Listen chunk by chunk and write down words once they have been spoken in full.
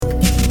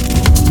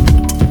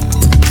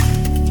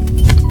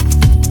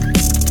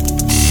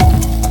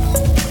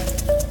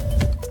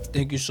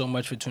so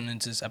much for tuning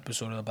into this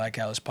episode of the Black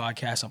Catalyst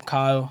Podcast. I'm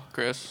Kyle.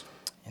 Chris.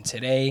 And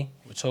today,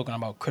 we're talking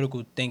about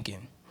critical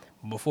thinking.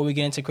 But before we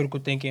get into critical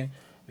thinking,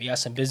 we got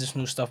some business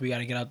news stuff we got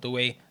to get out the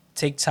way.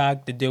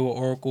 TikTok, the deal with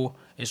Oracle,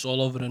 it's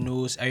all over the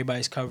news.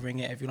 Everybody's covering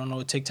it. If you don't know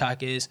what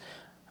TikTok is,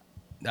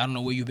 I don't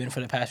know where you've been for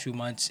the past few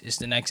months. It's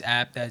the next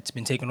app that's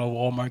been taking over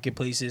all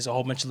marketplaces. A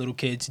whole bunch of little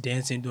kids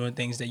dancing, doing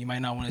things that you might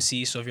not want to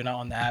see. So if you're not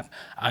on the app,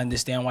 I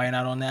understand why you're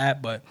not on the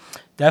app. But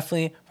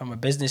definitely, from a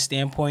business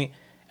standpoint,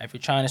 if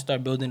you're trying to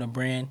start building a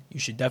brand, you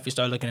should definitely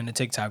start looking into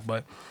TikTok.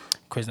 But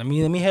Chris, let me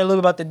hear a little bit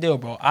about the deal,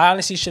 bro. I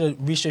honestly should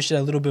have researched it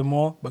a little bit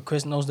more, but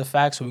Chris knows the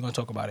facts, so we're going to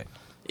talk about it.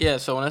 Yeah,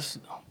 so when this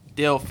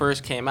deal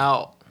first came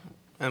out,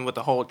 and with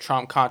the whole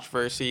Trump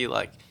controversy,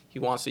 like he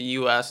wants the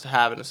U.S. to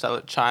have it instead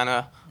of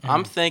China,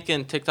 I'm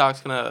thinking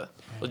TikTok's going to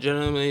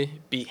legitimately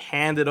be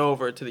handed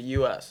over to the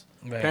U.S.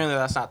 Right. Apparently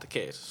that's not the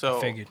case.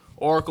 So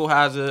Oracle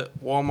has it,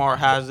 Walmart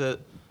has it,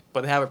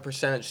 but they have a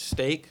percentage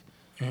stake.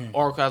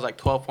 Oracle has like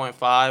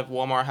 12.5,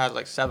 Walmart has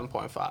like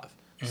 7.5.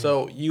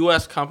 So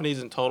U.S.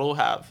 companies in total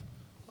have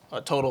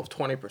a total of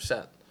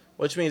 20%,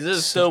 which means this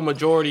is still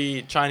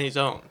majority Chinese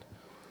owned.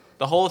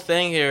 The whole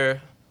thing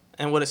here,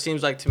 and what it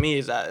seems like to me,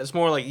 is that it's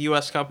more like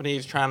U.S.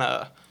 companies trying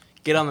to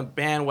get on the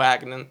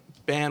bandwagon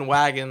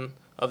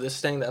of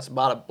this thing that's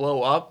about to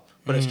blow up,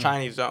 but it's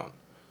Chinese owned.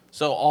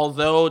 So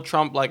although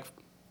Trump like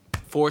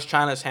forced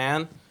China's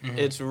hand,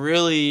 it's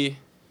really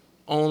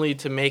only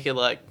to make it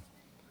like,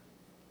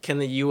 can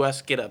the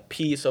U.S. get a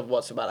piece of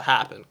what's about to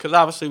happen? Because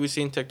obviously we've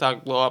seen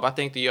TikTok blow up. I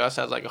think the U.S.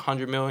 has like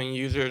 100 million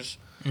users.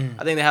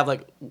 I think they have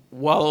like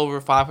well over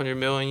 500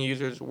 million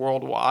users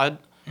worldwide.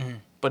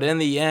 But in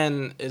the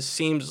end, it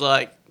seems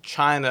like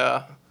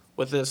China,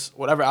 with this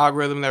whatever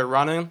algorithm they're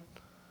running,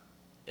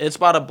 it's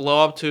about to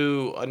blow up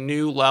to a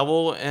new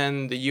level,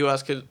 and the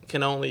U.S.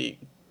 can only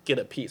get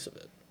a piece of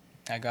it.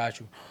 I got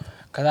you.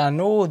 Because I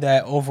know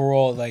that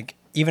overall, like,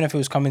 even if it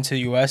was coming to the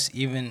U.S.,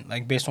 even,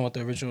 like, based on what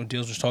the original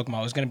deals was talking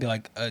about, it was going to be,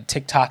 like, a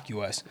TikTok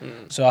U.S.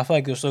 So I feel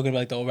like it was still going to be,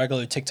 like, the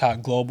regular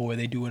TikTok global where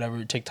they do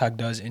whatever TikTok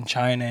does in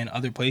China and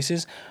other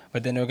places.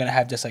 But then they're going to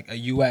have just, like, a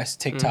U.S.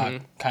 TikTok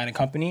kind of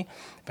company.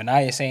 But now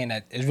you're saying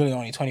that it's really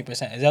only 20%. Is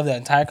that of the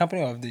entire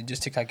company or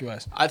just TikTok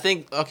U.S.? I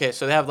think, okay,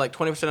 so they have, like,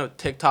 20% of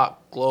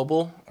TikTok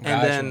global.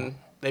 And then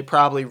they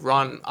probably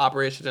run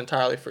operations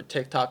entirely for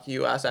TikTok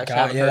U.S. Actually, I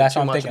haven't heard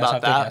too much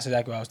about that. That's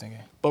exactly what I was thinking.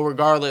 But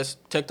regardless,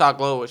 TikTok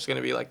Global is going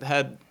to be like the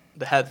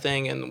head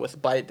thing, and with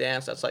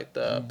ByteDance, that's like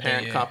the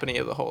parent company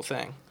of the whole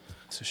thing.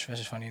 It's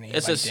just funny name,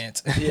 it's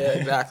ByteDance. Yeah,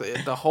 exactly.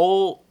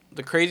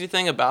 The crazy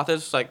thing about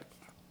this is like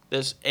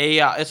this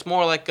AI. It's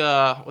more like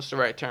what's the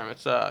right term?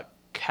 It's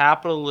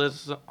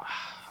capitalism.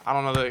 I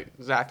don't know the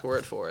exact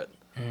word for it.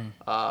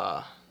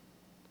 Now,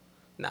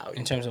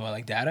 in terms of what,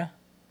 like data?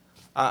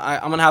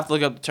 I'm gonna have to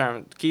look up the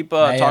term. Keep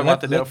talking about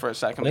the deal for a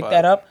second. Look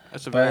that up.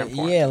 It's very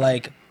important. Yeah,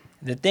 like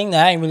the thing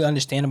that I didn't really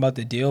understand about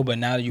the deal, but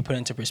now that you put it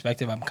into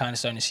perspective, I'm kind of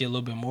starting to see a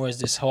little bit more, is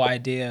this whole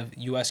idea of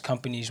U.S.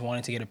 companies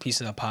wanting to get a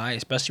piece of the pie,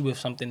 especially with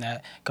something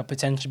that could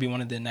potentially be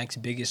one of the next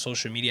biggest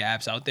social media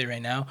apps out there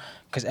right now,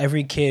 because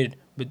every kid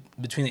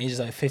between the ages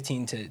of like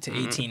 15 to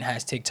 18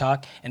 has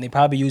TikTok, and they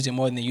probably use it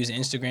more than they use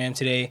Instagram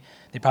today.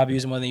 They probably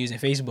use it more than they use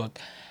Facebook.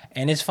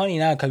 And it's funny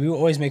now, because we would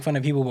always make fun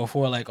of people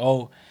before, like,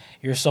 oh,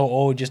 you're so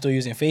old, you're still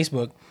using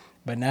Facebook.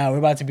 But now we're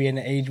about to be in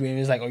the age where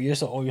it's like, oh, you're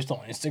so old, you're still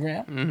on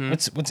Instagram?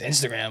 What's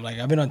Instagram? Like,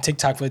 I've been on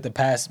TikTok for like the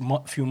past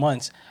few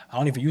months. I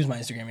don't even use my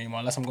Instagram anymore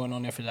unless I'm going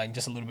on there for like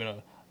just a little bit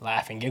of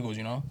laugh and giggles,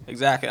 you know?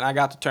 Exactly, and I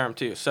got the term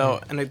too. So,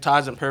 and it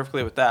ties in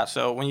perfectly with that.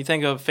 So when you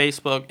think of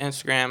Facebook,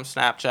 Instagram,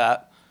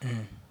 Snapchat,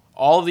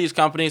 all of these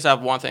companies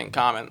have one thing in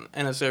common,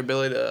 and it's their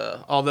ability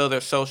to, although they're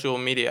social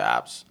media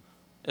apps,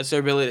 it's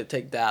their ability to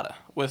take data.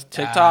 With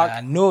TikTok,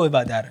 I knew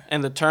about data.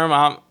 And the term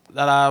I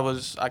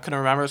couldn't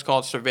remember, it's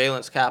called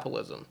surveillance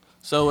capitalism.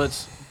 So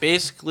it's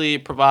basically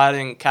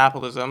providing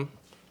capitalism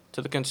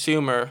to the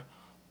consumer,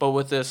 but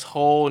with this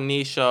whole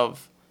niche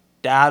of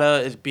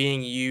data is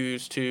being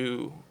used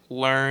to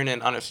learn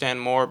and understand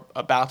more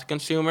about the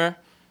consumer,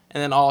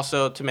 and then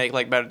also to make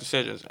like better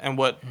decisions. And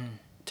what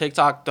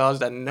TikTok does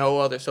that no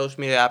other social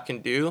media app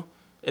can do,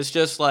 it's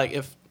just like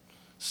if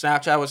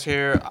Snapchat was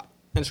here,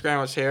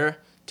 Instagram was here,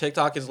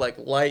 TikTok is like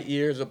light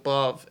years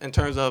above in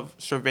terms of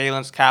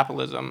surveillance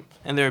capitalism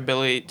and their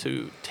ability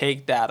to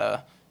take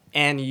data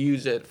and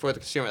use it for the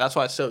consumer. That's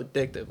why it's so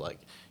addictive. Like,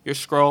 you're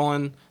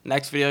scrolling,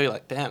 next video, you're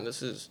like, damn,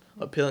 this is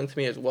appealing to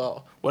me as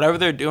well. Whatever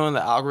they're doing,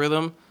 the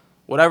algorithm,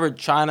 whatever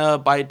China,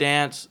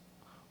 ByteDance,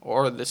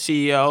 or the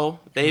CEO,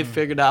 they've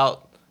figured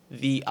out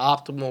the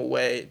optimal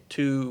way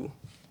to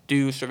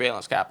do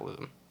surveillance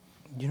capitalism.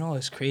 You know,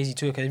 it's crazy,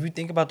 too, because if you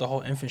think about the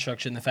whole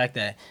infrastructure and the fact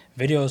that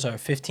videos are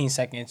 15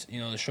 seconds, you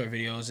know, the short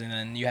videos, and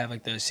then you have,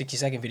 like, the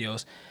 60-second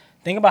videos,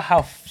 think about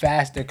how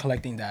fast they're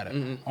collecting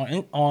data.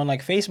 On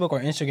like Facebook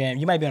or Instagram,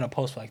 you might be on a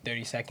post for like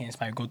 30 seconds,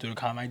 might go through the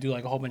comment, might do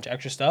like a whole bunch of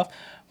extra stuff,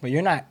 but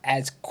you're not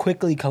as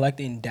quickly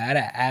collecting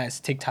data as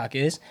TikTok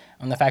is,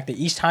 on the fact that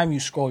each time you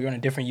scroll, you're on a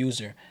different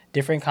user,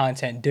 different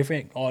content,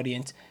 different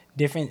audience,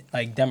 different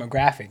like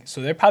demographic.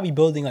 So they're probably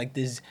building like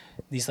these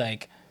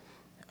like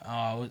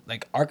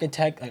like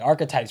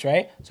archetypes,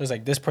 right? So it's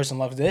like this person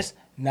loves this.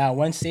 Now,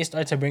 once they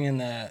start to bring in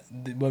the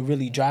what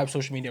really drives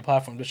social media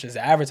platforms, which is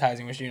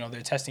advertising, which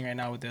they're testing right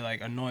now with their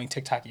like annoying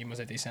TikTok emails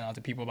that they send out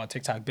to people about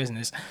TikTok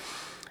business.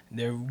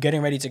 They're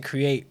getting ready to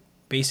create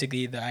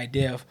basically the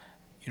idea of,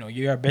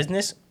 you're a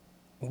business.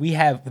 We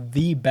have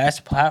the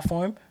best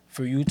platform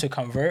for you to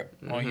convert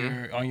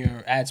on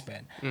your ad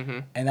spend,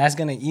 and that's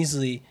gonna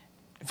easily,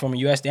 from a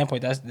U.S.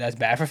 standpoint, that's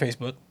bad for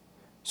Facebook.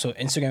 So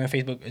Instagram and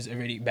Facebook is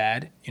already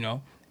bad,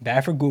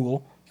 bad for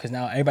Google, because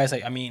now everybody's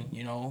like,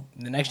 the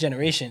next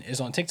generation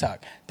is on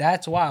TikTok.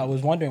 That's why I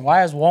was wondering,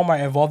 why is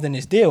Walmart involved in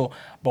this deal?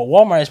 But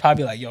Walmart is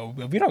probably like, yo,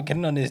 if we don't get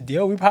in on this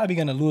deal, we're probably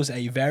going to lose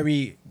a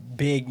very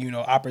big,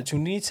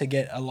 opportunity to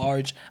get a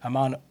large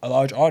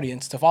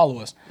audience to follow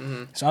us.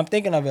 So I'm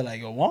thinking of it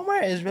like, yo,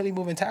 Walmart is really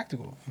moving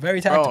tactical, very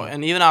tactical. Bro,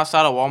 and even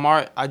outside of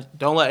Walmart, I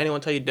don't let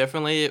anyone tell you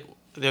differently.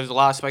 There's a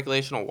lot of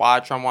speculation on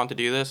why Trump wanted to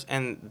do this,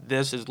 and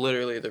this is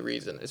literally the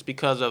reason. It's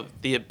because of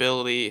the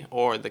ability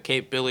or the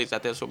capabilities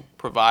that this will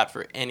provide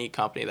for any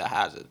company that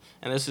has it.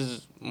 And this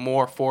is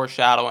more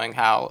foreshadowing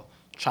how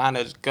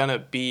China's going to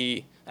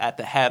be at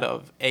the head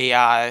of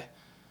AI.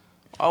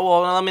 Oh,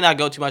 well, let me not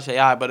go too much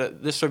AI,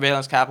 but this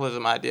surveillance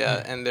capitalism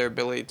idea and their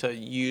ability to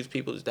use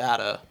people's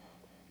data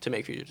to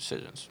make future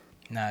decisions.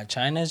 Nah,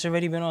 China's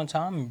already been on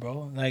time,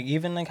 bro. Like,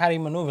 even, like, how they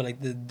maneuver. Like,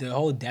 the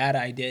whole data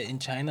idea in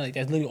China, like,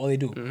 that's literally all they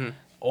do.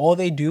 All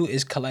they do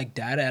is collect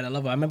data at a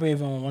level. I remember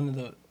even on one of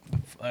the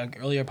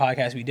earlier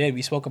podcasts we did,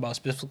 we spoke about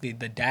specifically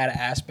the data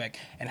aspect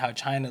and how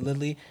China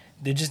literally,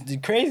 they're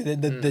crazy.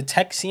 The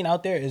tech scene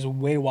out there is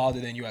way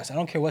wilder than U.S. I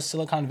don't care what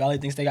Silicon Valley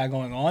thinks they got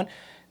going on.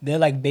 They're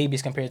like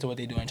babies compared to what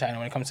they do in China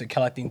when it comes to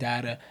collecting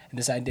data and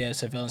this idea of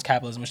surveillance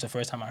capitalism, which the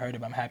first time I heard it,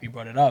 but I'm happy you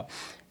brought it up.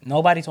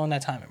 Nobody's on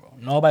that timing, bro.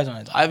 Nobody's on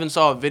that timing. I even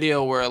saw a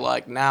video where,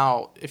 like,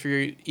 now, if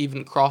you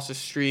even cross the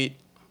street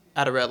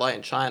at a red light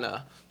in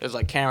China, there's,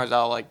 like, cameras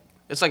out, like,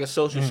 it's like a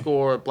social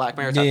score, Black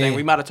Mirror type thing.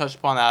 We might have touched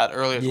upon that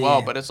earlier as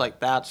well, but it's like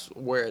that's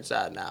where it's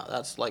at now.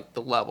 That's, like,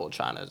 the level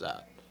China's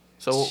at.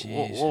 So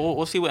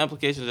we'll see what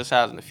implications this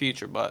has in the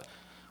future, but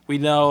we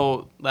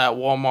know that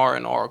Walmart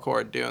and Oracle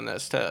are doing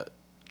this to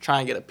try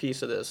and get a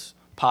piece of this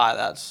pie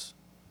that's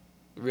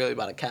really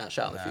about to cash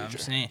out in the future.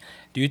 I'm saying,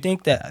 do you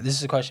think that, this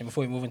is a question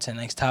before we move into the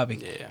next topic,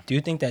 do you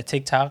think that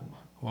TikTok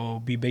will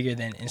be bigger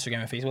than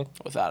Instagram and Facebook?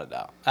 Without a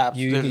doubt.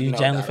 Absolutely. You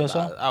generally feel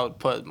so? I would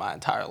put my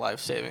entire life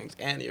savings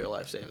and your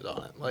life savings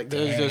on it. Like,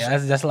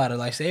 that's a lot of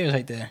life savings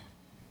right there.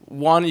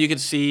 One, you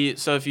could see,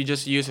 so if you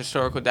just use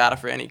historical data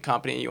for any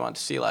company and you want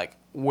to see, like,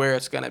 where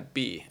it's going to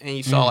be, and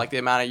you saw, like, the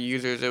amount of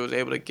users it was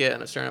able to get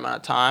in a certain amount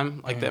of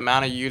time, like, the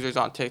amount of users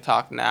on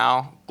TikTok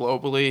now,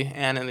 globally,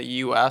 and in the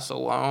U.S.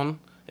 alone,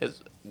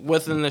 is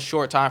within the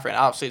short time frame.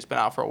 Obviously, it's been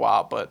out for a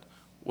while, but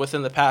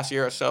within the past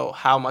year or so,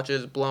 how much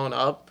is blown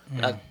up,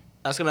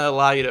 that's going to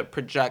allow you to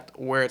project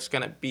where it's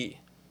going to be.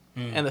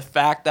 And the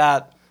fact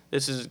that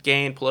this has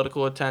gained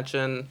political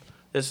attention,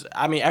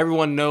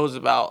 everyone knows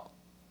about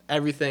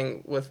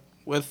everything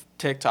with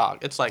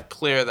TikTok. It's, like,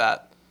 clear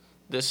that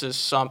this is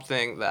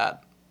something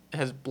that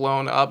has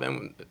blown up,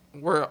 and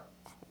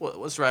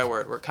what's the right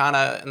word? We're kind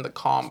of in the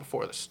calm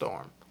before the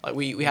storm. Like,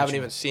 we haven't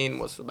even seen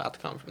what's about to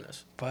come from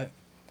this. But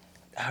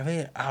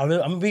we're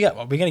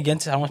gonna get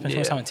into. I don't want to spend too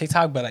much time on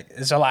TikTok, but, like,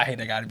 there's a lot here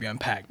that got to be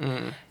unpacked.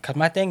 Cause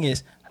my thing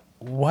is,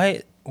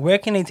 where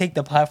can they take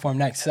the platform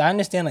next? So I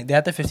understand, like, they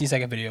have the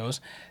 50-second videos,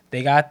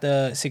 they got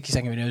the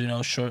 60-second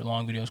videos, short,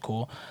 long videos,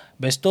 cool.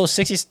 But still,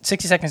 60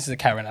 seconds is a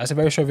cat right now. It's a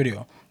very short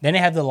video. Then they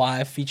have the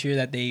live feature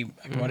that they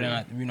brought in,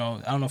 I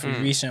don't know if it's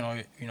recent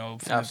or,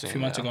 a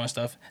few months ago and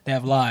stuff. They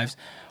have lives.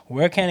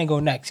 Where can they go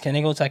next? Can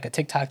they go to, like, a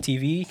TikTok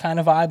TV kind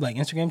of vibe, like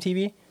Instagram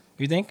TV,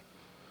 you think?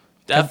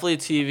 Definitely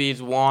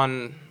TV's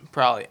one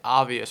probably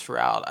obvious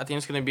route. I think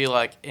it's going to be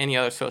like any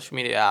other social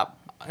media app.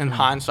 In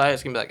hindsight,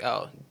 it's going to be like,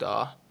 oh,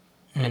 duh.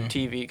 And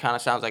TV kind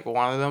of sounds like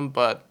one of them,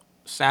 but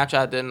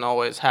Snapchat didn't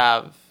always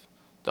have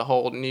the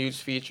whole news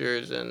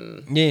features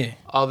and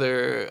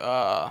other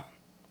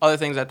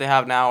things that they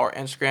have now, or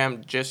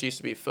Instagram just used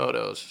to be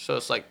photos. So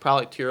it's, like,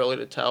 probably too early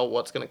to tell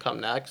what's going to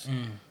come next.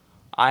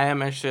 I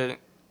am interested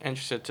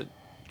to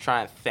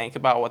try and think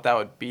about what that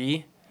would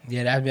be.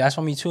 Yeah, that's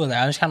for me too. Like,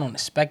 I just kind of want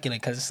to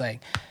speculate, because it's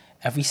like,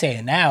 if we say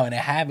it now and it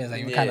happens,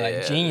 like, we're kind of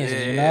like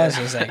geniuses,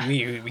 So it's like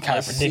we kind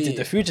of predicted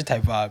the future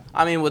type vibe.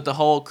 I mean, with the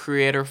whole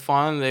creator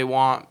fund, they're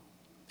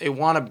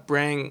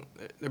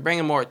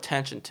bringing more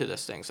attention to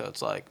this thing. So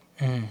it's like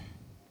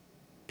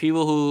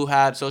people who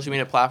had social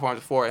media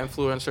platforms before,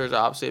 influencers are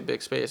obviously a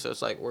big space. So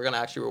it's like, we're gonna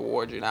actually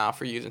reward you now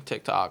for using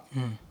TikTok.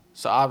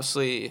 So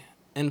obviously,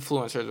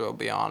 influencers will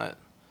be on it.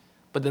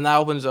 But then that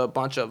opens a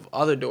bunch of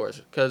other doors,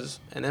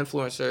 because an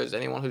influencer is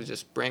anyone who's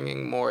just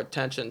bringing more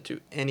attention to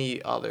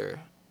any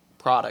other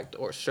product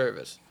or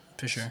service.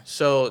 For sure.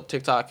 So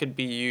TikTok could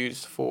be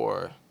used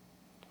for,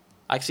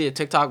 I can see a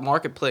TikTok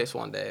marketplace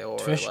one day, or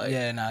that's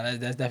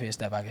definitely a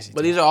step I can see.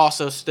 But these are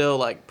also still,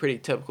 like, pretty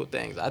typical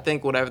things. I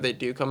think whatever they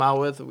do come out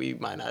with, we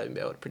might not even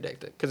be able to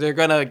predict it, because they're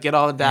gonna get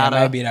all the data. It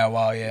might be that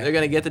wild, yeah. They're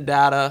gonna get the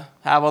data,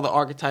 have all the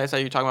archetypes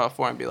that you're talking about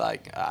before, and be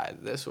like, all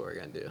right, this is what we're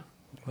gonna do.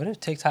 What if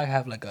TikTok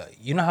have like a,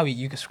 you know how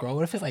you can scroll?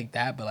 What if it's like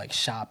that, but like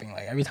shopping?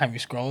 Like every time you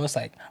scroll, it's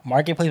like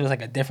Marketplace was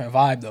like a different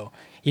vibe though.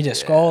 You're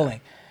just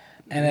scrolling,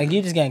 and like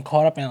you're just getting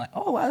caught up in like,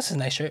 oh wow, this is a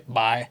nice shirt,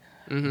 buy.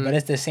 But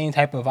it's the same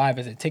type of vibe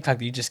as a TikTok.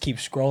 That you just keep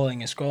scrolling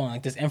and scrolling,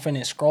 like this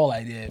infinite scroll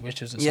idea,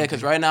 which is Yeah,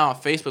 because right now on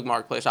Facebook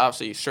Marketplace,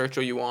 obviously you search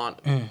what you want,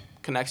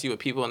 connects you with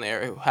people in the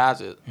area who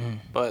has it.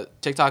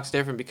 But TikTok's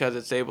different because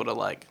it's able to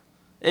like,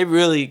 it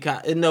really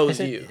it knows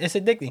you. It's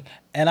addicting.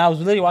 And I was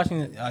literally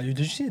watching. Did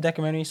you see the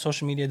documentary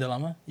Social Media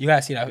Dilemma? You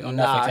gotta see that on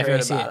Netflix. I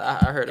heard see about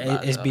it. I heard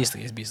about it. It's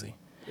beastly. It's beastly.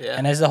 Yeah.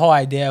 And there's the whole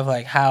idea of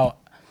like how,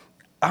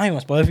 I don't even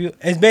want to spoil it for you.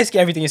 It's basically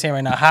everything you're saying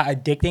right now. How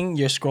addicting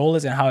your scroll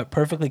is and how it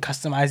perfectly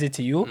customizes it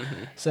to you.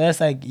 So it's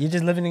like you're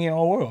just living in your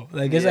own world.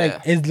 Like it's like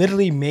it's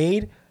literally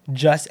made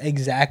just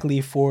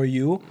exactly for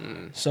you.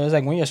 So it's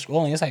like when you're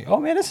scrolling, it's like, oh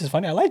man, this is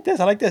funny. I like this.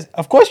 I like this.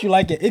 Of course you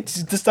like it.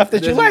 It's the stuff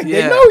that you like.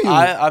 Yeah. They know you.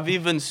 I've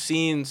even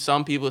seen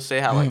some people say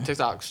how like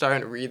TikTok's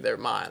starting to read their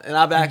mind, and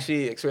I've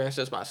actually experienced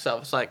this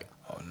myself. It's like,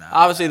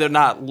 obviously they're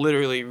not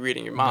literally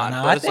reading your mind,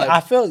 but it's like, I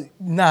feel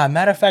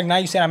matter of fact, now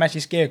you said I'm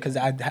actually scared because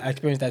I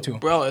experienced that too.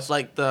 bro, it's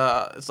like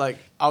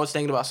I was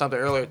thinking about something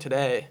earlier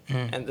today,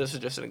 and this is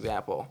just an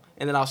example,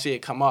 and then I'll see it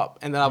come up,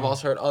 and then I've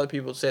also heard other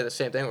people say the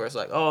same thing where it's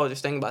like, oh,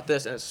 just thinking about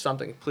this, and it's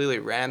something completely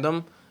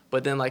random,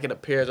 but then like it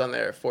appears on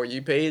their For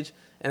You page,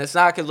 and it's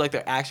not because like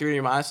they're actually reading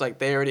your mind. It's like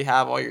they already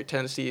have all your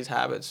tendencies,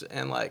 habits,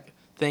 and like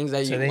things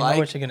that So you they like. know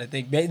what you're gonna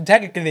think.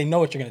 Technically, they know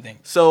what you're gonna think.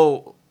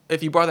 So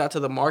if you brought that to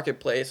the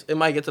marketplace, it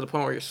might get to the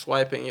point where you're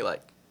swiping, you're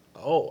like,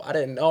 oh, I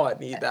didn't know I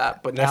need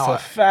that, but That's now a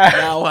fact.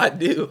 now I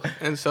do.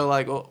 And so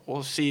like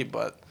we'll see,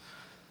 but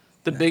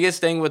the biggest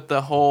thing with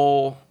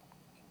the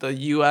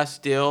U.S.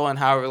 deal and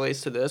how it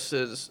relates to this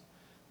is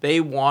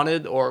they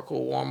wanted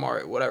Oracle,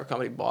 Walmart, whatever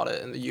company bought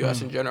it in the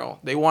U.S. in general.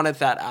 They wanted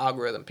that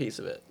algorithm piece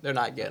of it. They're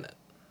not getting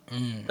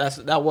it.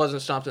 That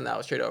wasn't something that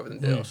was straight over the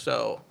deal.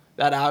 So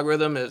that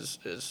algorithm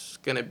is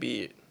gonna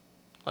be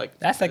like,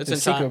 That's like it's the in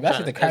secret. China. That's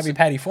like the Krabby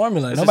Patty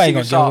formula. it's the Nobody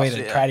gonna secret give away sauce,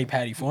 the yeah. Krabby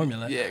Patty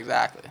formula. Yeah,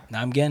 exactly.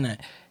 Now I'm getting it.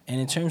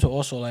 And in terms of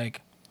also like,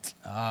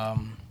 I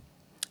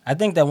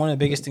think that one of the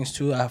biggest things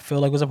too, I feel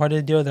like was a part of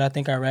the deal that I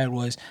think I read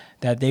was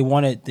that they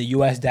wanted the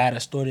U.S.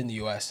 data stored in the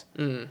U.S.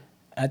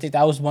 I think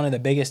that was one of the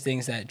biggest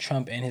things that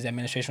Trump and his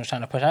administration was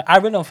trying to push. I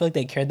really don't feel like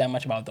they cared that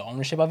much about the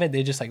ownership of it.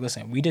 They're just like,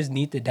 listen, we just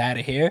need the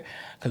data here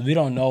because we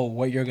don't know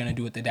what you're gonna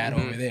do with the data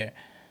over there.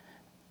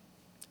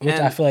 Which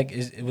And I feel like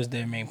it was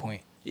their main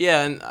point.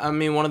 Yeah, and I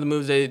mean, one of the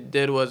moves they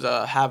did was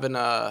having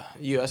a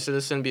U.S.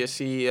 citizen be a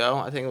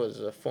CEO. I think it was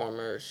a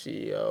former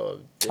CEO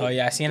of Oh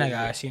yeah, I seen Disney.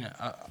 that guy. I seen it.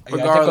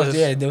 Regardless.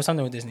 There was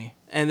something with Disney.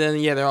 And then,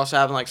 yeah, they're also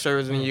having, like,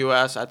 servers in the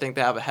U.S. I think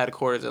they have a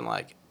headquarters in,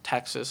 like,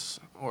 Texas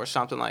or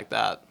something like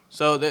that.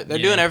 So they're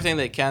doing everything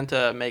they can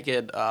to make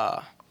it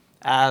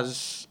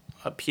as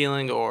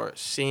appealing or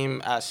seem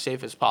as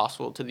safe as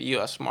possible to the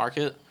U.S.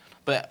 market.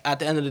 But at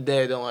the end of the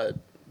day, don't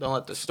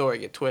let the story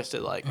get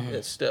twisted. Like,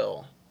 it's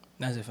still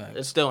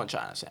in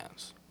China's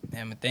hands.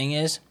 And the thing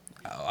is,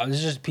 this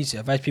is just a piece of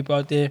advice, people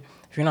out there.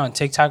 If you're not on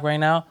TikTok right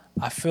now,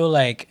 I feel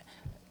like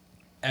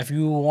if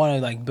you want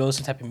to like build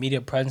some type of media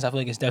presence, I feel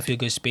like it's definitely a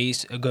good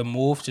space, a good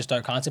move to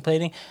start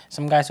contemplating.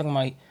 Some guy's talking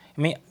about, I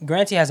mean,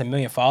 granted he has 1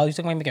 million followers. He's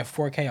talking about making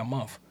 $4K a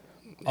month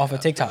off of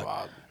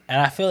TikTok.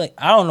 And I feel like,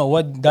 I don't know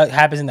what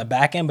happens in the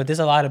back end, but there's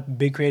a lot of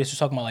big creators who's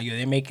talking about like, yo,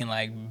 they're making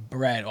like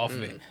bread off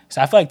of it.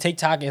 So I feel like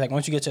TikTok is like,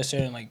 once you get to a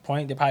certain like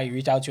point, they probably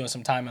reach out to you on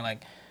some time and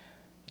like,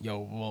 yo,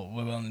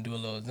 we're willing to do a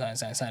little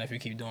sign if you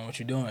keep doing what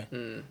you're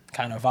doing.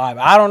 Kind of vibe.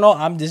 I don't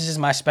know. This is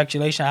my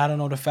speculation. I don't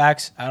know the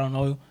facts. I don't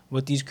know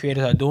what these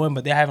creators are doing,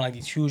 but they're having like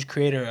these huge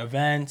creator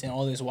events and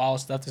all this wild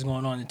stuff that's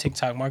going on in the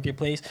TikTok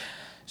marketplace.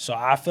 So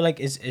I feel like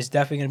it's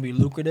definitely going to be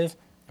lucrative.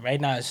 Right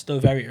now, it's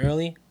still very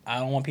early. I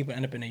don't want people to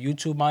end up in a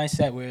YouTube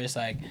mindset where it's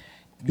like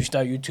you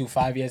start YouTube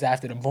 5 years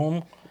after the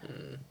boom.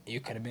 You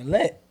could have been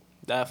lit.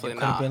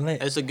 Definitely not.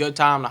 It's a good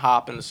time to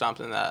hop into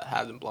something that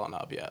hasn't blown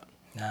up yet.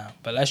 Nah,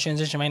 but let's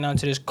transition right now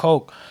into this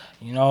Coke.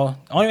 You know,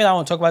 the only reason I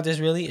want to talk about this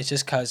really is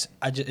just because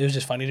it was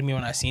just funny to me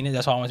when I seen it.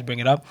 That's why I wanted to bring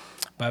it up.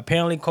 But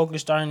apparently Coke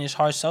is starting this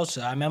hard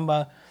seltzer. I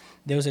remember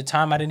there was a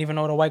time I didn't even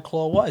know what a White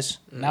Claw was.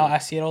 Now I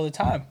see it all the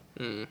time.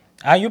 You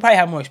probably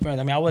have more experience.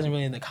 I mean, I wasn't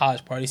really in the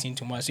college party scene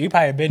too much. So you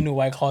probably have been new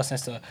White Claw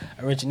since the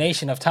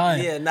origination of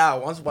time. Yeah,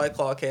 once White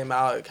Claw came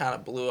out, it kind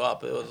of blew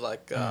up. It was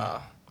like, I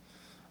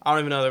don't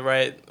even know the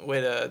right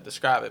way to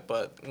describe it,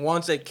 but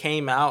once it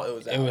came out, it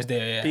was out. It was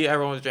there, yeah.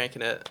 Everyone was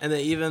drinking it. And then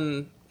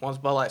even once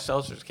Bud Light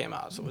Seltzers came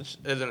out, so which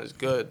isn't as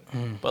good,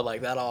 but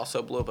like that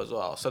also blew up as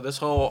well. So this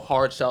whole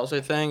hard seltzer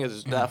thing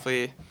is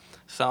definitely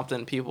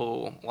something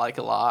people like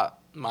a lot,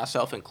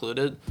 myself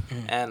included.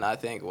 And I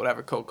think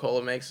whatever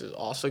Coca-Cola makes is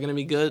also going to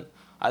be good.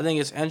 I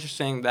think it's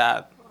interesting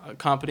that a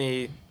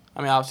company,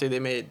 I mean, obviously they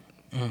made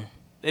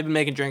they've been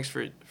making drinks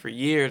for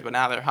years, but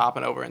now they're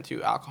hopping over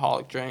into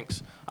alcoholic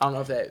drinks. I don't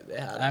know if they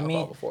had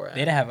alcohol before.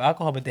 They didn't have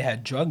alcohol, but they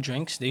had drug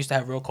drinks. They used to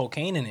have real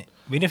cocaine in it.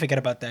 We didn't forget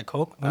about that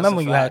coke. Remember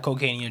when you had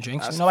cocaine in your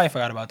drinks? Nobody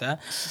forgot about that.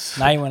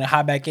 Now you want to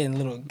hop back in a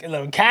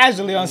little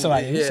casually on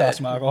somebody. You sell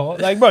some alcohol.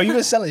 Like, bro, you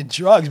been selling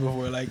drugs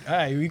before. Like, all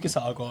right, you can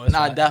sell alcohol.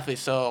 Nah, definitely.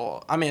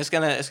 So, I mean, it's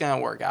gonna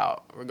work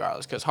out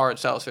regardless because hard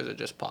seltzers are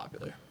just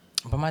popular.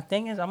 But my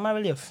thing is, I'm not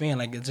really a fan.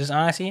 Like, it's just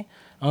honestly,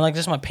 I'm like,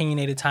 just my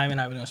opinionated time and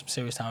I've been on some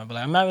serious time. But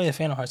like, I'm not really a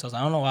fan of hard seltzer.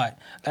 I don't know why.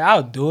 Like,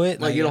 I'll do it.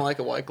 Like you don't like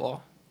a White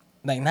Claw?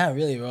 Like, not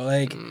really, bro.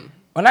 Like,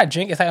 when I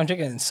drink, it's like I'm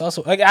drinking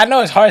seltzer. Like, I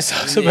know it's hard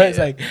seltzer, but it's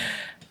like,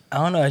 I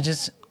don't know. It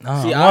just,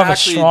 See, more of a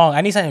strong.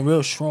 I need something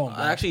real strong.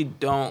 Bro. I actually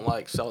don't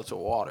like seltzer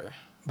water.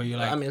 But you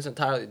like? I mean, it's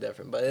entirely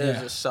different, but it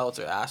is a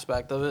seltzer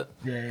aspect of it.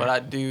 Yeah. But I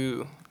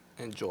do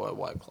enjoy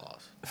White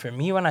Claws. For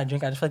me, when I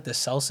drink, I just feel like the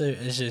seltzer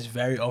is just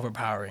very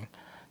overpowering.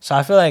 So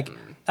I feel like, I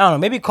don't know,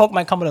 maybe Coke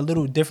might come with a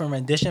little different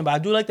rendition, but I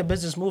do like the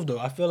business move, though.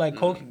 I feel like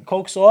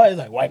Coke saw it, is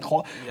like, White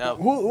Claw? Yep.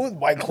 Who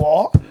White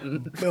Claw?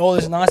 All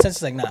this nonsense,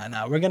 it's like,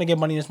 nah, we're going to get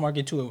money in this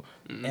market, too.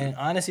 And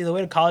honestly, the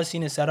way the college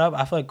scene is set up,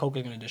 I feel like Coke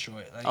is going to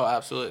destroy it. Like, oh,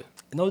 absolutely.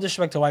 No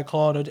disrespect to White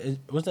Claw.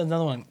 What's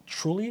another one?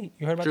 Truly?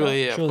 You heard about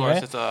Truly, that? yeah, Truly, of course.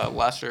 right? It's a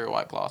lesser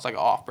White Claw. It's like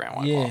an off-brand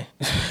White Claw.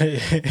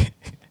 Yeah.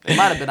 They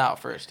might have been out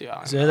first, too.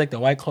 So it's like the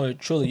White Claw,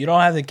 Truly. You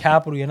don't have the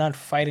capital. You're not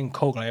fighting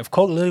Coke. Like, if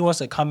Coke literally wants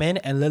to come in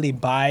and literally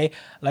buy,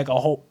 like, a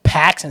whole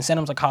packs and send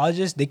them to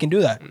colleges, they can do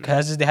that.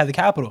 Because they have the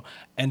capital.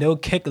 And they'll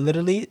kick,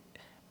 literally,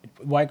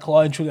 White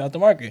Claw and Truly out the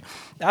market.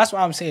 That's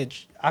why I'm saying,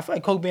 I feel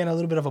like Coke being a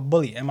little bit of a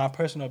bully, in my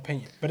personal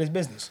opinion. But it's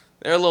business.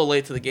 They're a little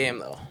late to the game,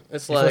 though.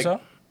 It's You like... feel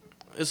so?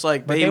 It's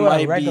like but they were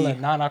might a regular be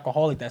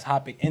non-alcoholic that's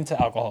hopping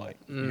into alcoholic.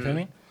 You feel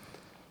me?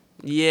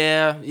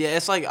 Yeah.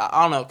 It's like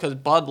I don't know because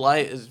Bud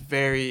Light is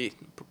very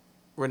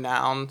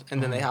renowned,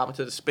 and then they hop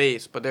into the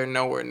space, but they're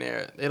nowhere near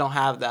it. They don't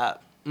have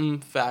that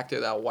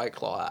factor that White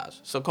Claw has.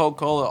 So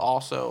Coca-Cola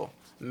also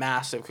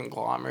massive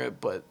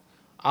conglomerate, but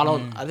I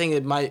don't. I think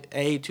it might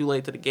too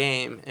late to the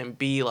game, and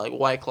B like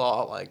White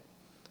Claw like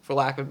for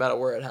lack of a better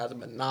word has a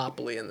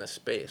monopoly in this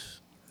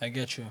space. I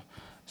get you.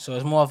 So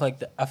it's more of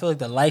like I feel like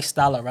the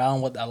lifestyle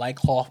around what the White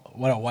Claw,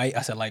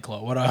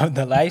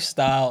 the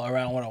lifestyle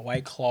around what a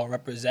White Claw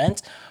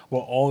represents will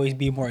always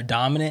be more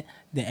dominant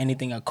than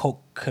anything a Coke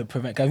could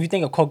prevent. Because if you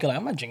think of Coke, you're like,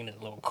 I'm not drinking this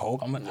little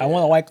Coke. I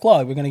want a White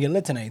Claw. We're gonna get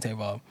lit tonight, type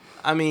of.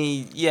 I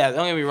mean, yeah,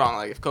 don't get me wrong.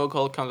 Like if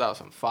Coca-Cola comes out with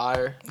some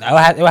fire, it would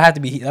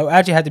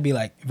actually have to be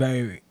like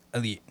very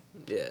elite.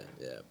 Yeah.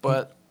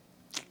 But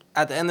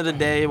at the end of the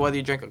day, whether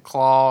you drink a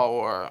Claw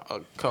or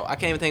a Coke, I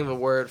can't even think of a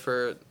word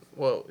for.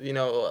 Well, you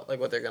know,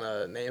 like what they're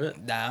gonna name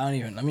it. Nah, I don't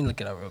even. Let me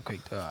look it up real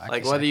quick though.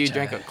 Like whether you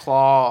drink a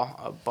Claw,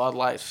 a Bud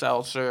Light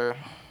seltzer,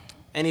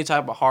 any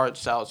type of hard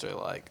seltzer,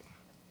 like.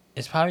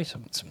 It's probably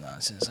some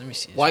nonsense. Let me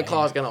see. White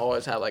Claw is gonna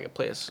always have like a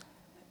place.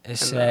 It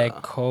said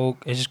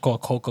Coke. It's just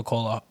called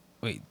Coca-Cola.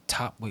 Wait,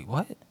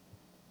 what?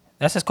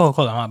 That says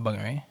Coca-Cola. I'm not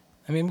bugging, right?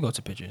 Let me go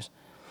to pictures.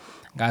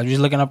 Guys, we're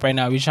just looking up right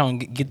now. We're trying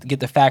to get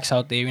the facts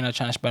out there. We're not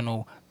trying to spread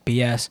no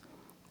BS.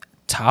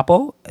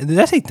 Topo? I'm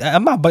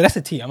not bugging. That's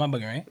a T. I'm not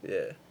bugging, right?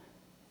 Yeah.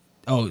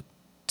 Oh,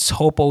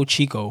 Topo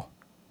Chico.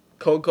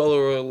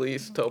 Coca-Cola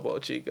released Topo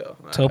Chico.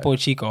 Topo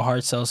Chico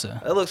hard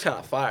seltzer. That looks kind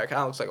of fire.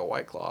 Kind of looks like a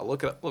White Claw.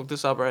 Look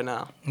this up right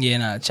now. Yeah,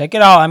 nah, check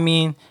it out. I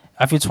mean,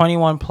 if you're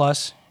 21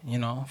 plus, you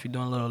know, if you're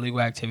doing a little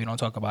legal activity, don't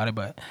talk about it.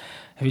 But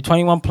if you're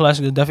 21 plus,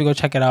 you'll definitely go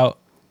check it out.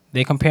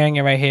 They're comparing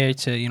it right here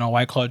to, you know,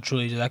 White Claw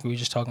Truly, just like we were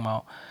just talking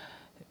about.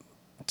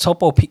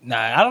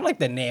 Nah, I don't like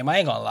the name. I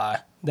ain't gonna lie.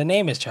 The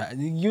name is trash.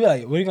 You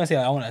like, what are you gonna say?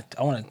 I want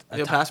to.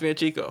 Yo, pass me a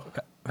Chico.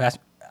 Okay. Pass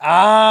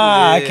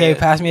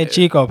me a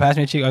Chico.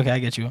 Okay, I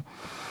get you.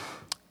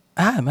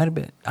 It might have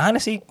been.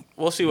 Honestly,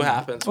 we'll see what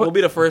happens. We'll be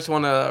the first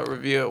one to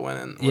review it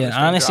when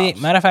honestly,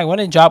 matter of fact, when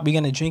it drops, we're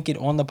gonna drink it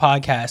on the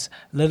podcast.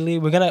 Literally,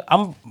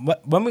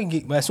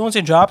 as soon as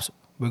it drops,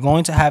 we're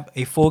going to have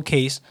a full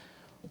case,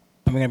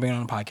 and we're gonna bring it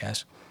on the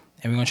podcast,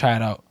 and we're gonna try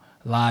it out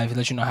live,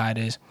 let you know how it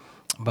is.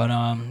 But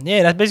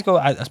that's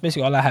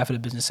basically all I have for the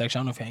business section. I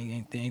don't know if you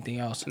have anything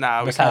else.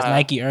 Nah, besides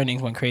Nike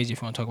earnings went crazy.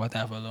 If you want to talk about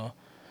that for a little.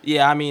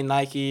 Yeah, I mean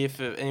Nike.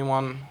 If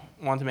anyone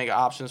want to make an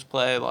options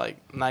play,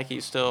 like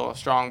Nike's still a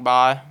strong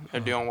buy.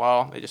 They're doing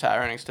well. They just had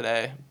earnings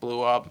today.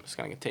 Blew up. It's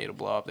gonna continue to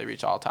blow up. They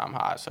reach all-time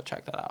highs. So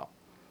check that out.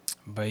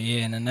 But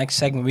yeah, in the next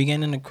segment, we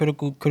getting into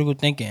critical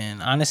thinking.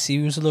 And honestly,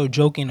 we was a little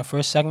joking in the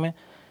first segment,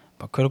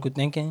 but critical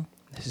thinking.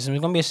 This is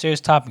gonna be a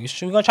serious topic.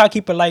 We're gonna try to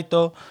keep it light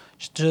though.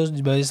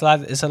 But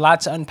it's a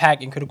lot to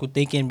unpack in critical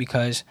thinking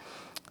because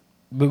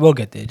we'll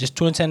get there. Just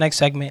tune into the next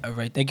segment. All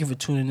right, thank you for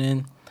tuning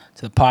in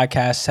to the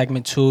podcast,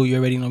 segment 2. You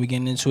already know we're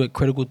getting into it.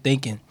 Critical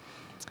thinking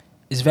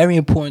is very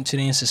important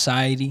today in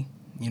society,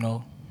 you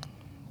know,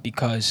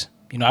 because,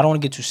 you know, I don't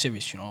want to get too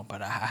serious, you know,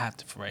 but I have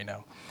to for right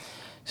now.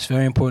 It's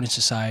very important in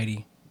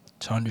society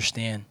to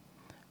understand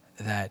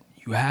that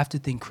you have to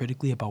think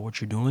critically about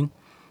what you're doing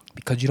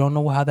because you don't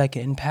know how that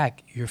can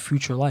impact your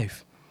future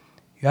life.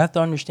 You have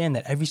to understand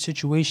that every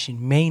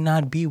situation may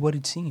not be what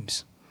it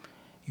seems.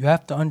 You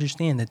have to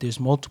understand that there's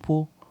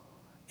multiple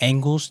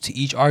angles to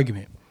each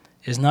argument.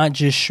 It's not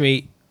just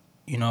straight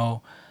you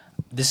know,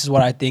 this is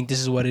what I think, this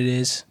is what it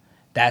is.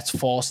 That's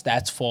false,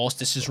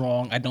 this is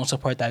wrong. I don't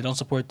support that, I don't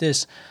support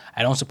this.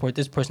 I don't support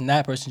this person,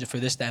 that person for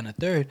this, that, and the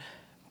third.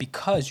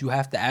 Because you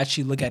have to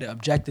actually look at it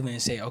objectively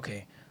and say,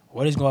 okay,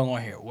 what is going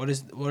on here? What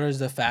is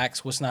the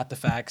facts? What's not the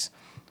facts?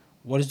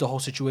 What is the whole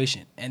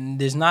situation? And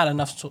there's not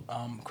enough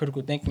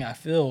critical thinking, I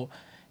feel,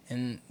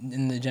 in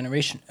the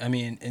generation. I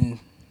mean, in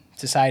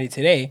society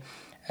today,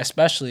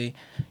 especially,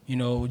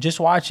 just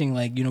watching,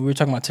 like, we were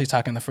talking about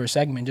TikTok in the first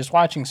segment. Just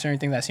watching certain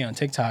things I see on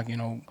TikTok,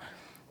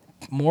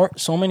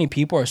 so many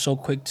people are so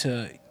quick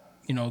to,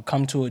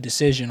 come to a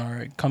decision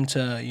or come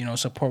to,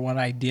 support one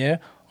idea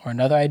or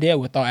another idea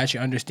without actually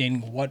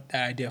understanding what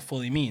that idea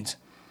fully means.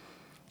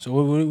 So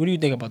what do you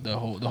think about the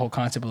whole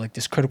concept of like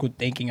this critical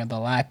thinking and the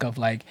lack of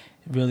like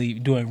really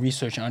doing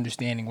research and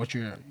understanding what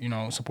you're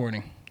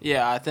supporting?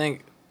 Yeah, I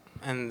think,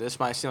 and this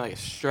might seem like a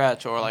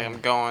stretch or like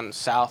I'm going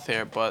south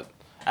here, but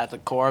at the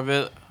core of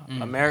it,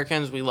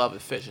 Americans, we love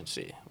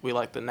efficiency. We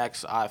like the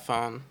next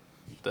iPhone,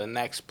 the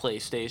next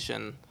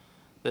PlayStation,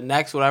 the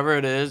next whatever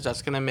it is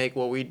that's going to make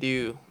what we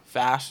do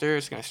faster.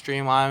 It's going to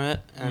streamline it,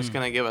 and it's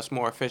going to give us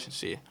more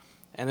efficiency.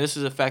 And this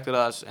has affected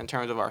us in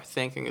terms of our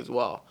thinking as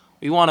well.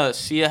 We want to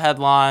see a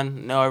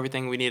headline, know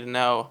everything we need to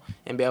know,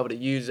 and be able to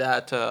use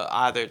that to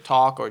either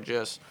talk or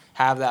just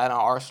have that in our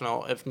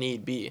arsenal if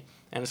need be.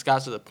 And it's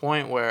got to the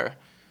point where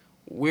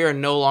we're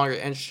no longer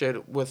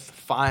interested with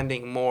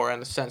finding more in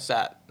the sense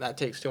that that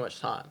takes too much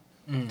time.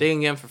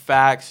 Digging in for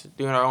facts,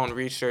 doing our own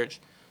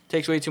research,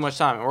 takes way too much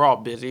time. And we're all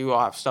busy. We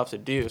all have stuff to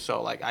do.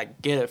 So, like, I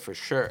get it for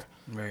sure.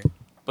 Right.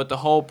 But the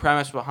whole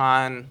premise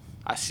behind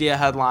I see a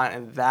headline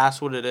and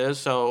that's what it is.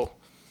 So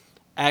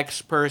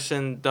X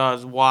person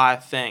does Y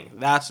thing.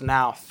 That's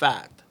now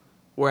fact.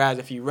 Whereas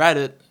if you read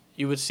it,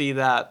 you would see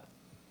that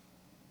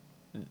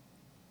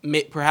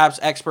perhaps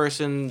X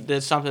person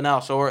did something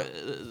else. Or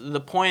the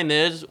point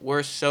is,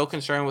 we're so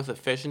concerned with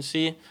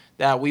efficiency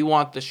that we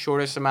want the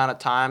shortest amount of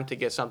time to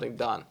get something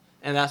done.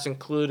 And that's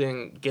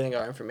including getting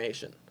our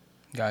information.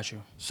 Got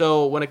you.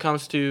 So when it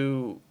comes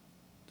to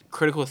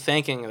critical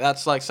thinking,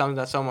 that's like something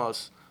that's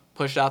almost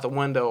pushed out the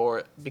window,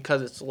 or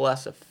because it's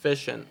less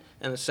efficient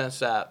in the sense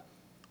that,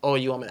 oh,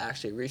 you want me to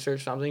actually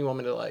research something? You want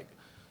me to like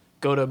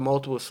go to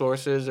multiple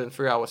sources and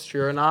figure out what's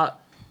true or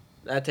not?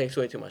 That takes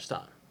way too much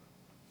time.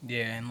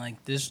 Yeah, and like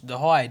the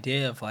whole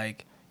idea of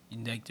like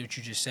what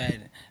you just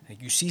said,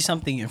 like you see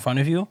something in front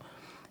of you,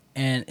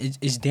 and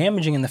it's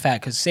damaging in the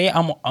fact, because say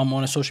I'm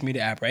on a social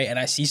media app, right, and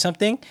I see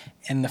something,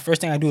 and the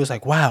first thing I do is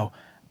like, wow,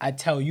 I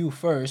tell you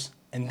first,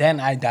 and then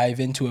I dive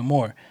into it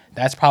more.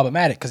 That's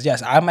problematic, because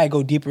yes, I might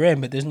go deeper in,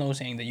 but there's no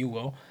saying that you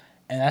will.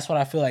 And that's what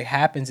I feel like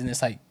happens in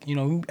this, like,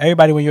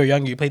 everybody when you're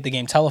younger, you played the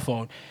game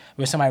telephone,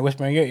 where somebody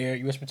whisper in your ear,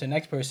 you whisper to the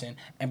next person,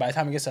 and by the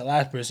time it gets to the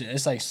last person,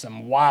 it's like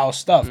some wild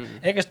stuff.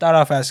 It can start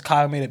off as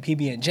Kyle made a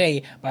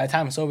PB&J, by the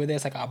time it's over there,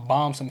 it's like I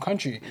bombed some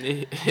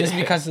country. Just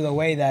because of the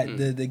way that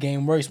the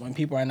game works, when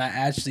people are not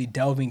actually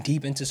delving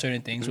deep into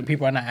certain things, when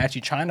people are not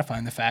actually trying to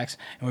find the facts,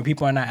 and when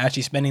people are not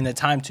actually spending the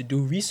time to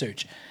do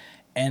research.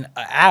 And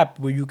an app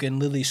where you can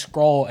literally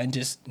scroll and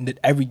just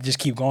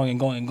keep going and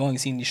going and going,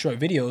 seeing these short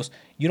videos,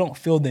 you don't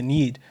feel the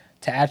need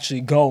to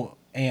actually go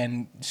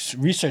and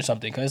research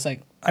something. Because,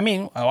 like, I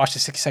mean, I watched a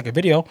 60-second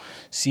video.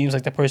 Seems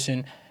like the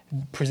person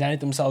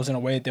presented themselves in a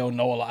way that they'll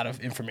know a lot of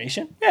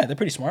information. Yeah, they're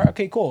pretty smart.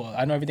 Okay, cool.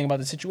 I know everything about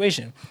the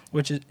situation,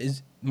 which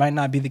is might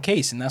not be the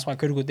case. And that's why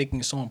critical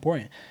thinking is so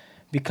important.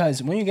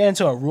 Because when you get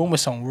into a room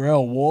with some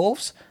real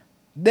wolves,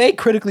 they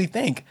critically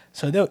think.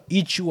 So they'll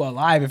eat you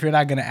alive if you're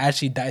not going to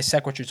actually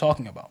dissect what you're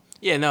talking about.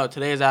 Yeah, no,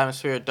 today's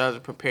atmosphere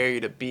doesn't prepare you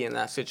to be in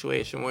that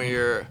situation where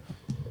you're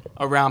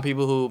around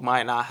people who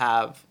might not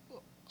have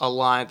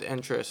aligned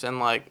interests. And,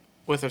 like,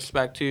 with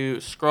respect to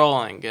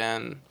scrolling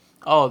and,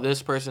 oh,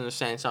 this person is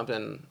saying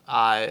something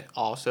I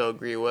also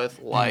agree with,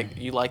 like,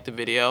 you like the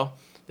video.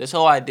 This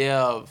whole idea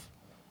of,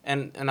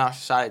 and in our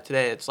society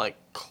today, it's like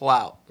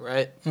clout,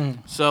 right?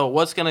 So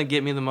what's going to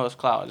get me the most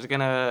clout? Is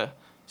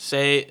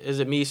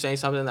it me saying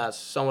something that's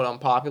somewhat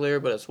unpopular,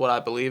 but it's what I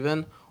believe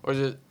in? Or is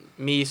it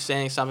me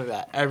saying something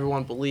that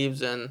everyone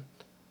believes in?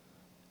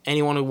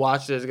 Anyone who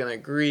watches it is going to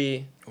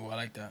agree. Oh, I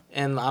like that.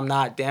 And I'm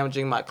not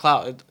damaging my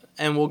clout.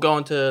 And we'll go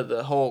into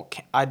the whole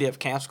idea of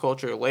cancel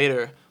culture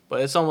later,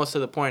 but it's almost to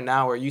the point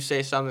now where you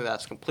say something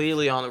that's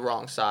completely on the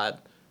wrong side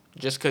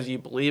just because you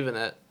believe in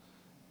it.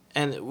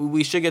 And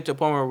we should get to a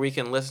point where we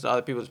can listen to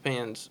other people's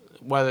opinions,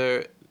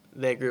 whether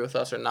they agree with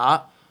us or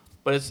not.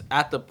 But it's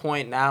at the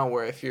point now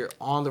where if you're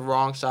on the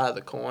wrong side of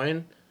the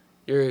coin,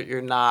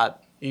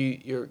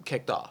 you're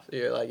kicked off.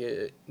 You're like,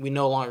 we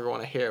no longer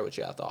want to hear what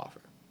you have to offer.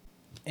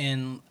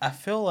 And I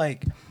feel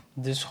like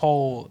this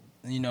whole,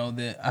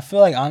 I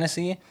feel like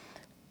honestly,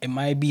 it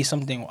might be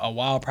a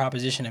wild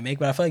proposition to make,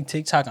 but I feel like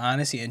TikTok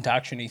honestly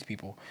indoctrinates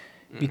people.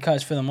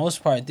 Because for the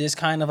most part, there's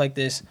kind of like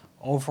this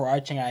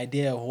overarching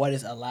idea of what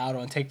is allowed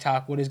on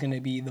TikTok, what is going to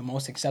be the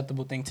most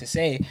acceptable thing to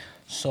say.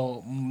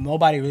 So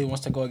nobody really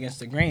wants to go against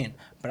the grain.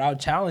 But I would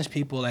challenge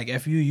people, like,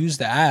 if you use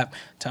the app,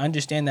 to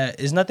understand that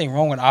there's nothing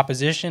wrong with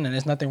opposition and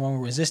there's nothing wrong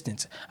with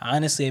resistance.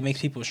 Honestly, it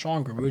makes people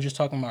stronger. We were just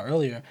talking about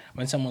earlier,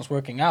 when someone's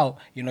working out,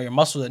 you know, your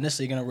muscles are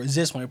initially going to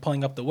resist when you're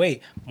pulling up the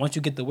weight. Once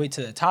you get the weight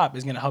to the top,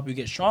 it's going to help you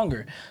get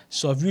stronger.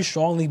 So if you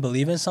strongly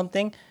believe in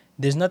something,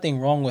 there's nothing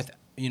wrong with,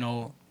 you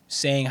know,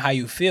 saying how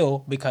you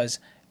feel, because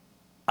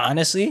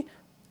honestly,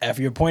 if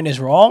your point is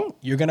wrong,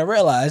 you're going to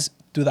realize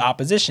through the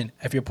opposition.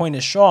 If your point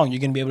is strong, you're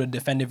going to be able to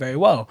defend it very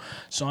well.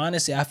 So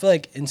honestly, I feel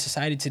like in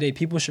society today,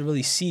 people should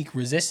really seek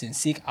resistance,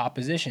 seek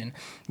opposition,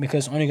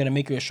 because it's only going to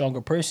make you a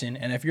stronger person.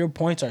 And if your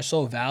points are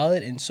so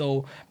valid and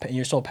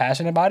you're so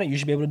passionate about it, you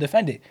should be able to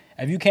defend it.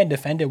 If you can't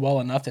defend it well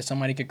enough that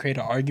somebody could create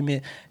an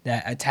argument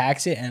that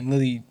attacks it and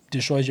really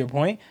destroys your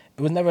point,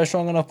 it was never a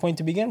strong enough point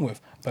to begin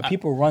with. But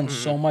people run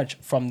so much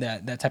from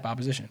that type of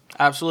opposition.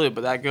 Absolutely,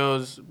 but that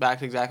goes back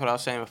to exactly what I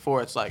was saying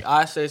before. It's like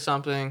I say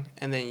something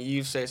and then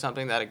you say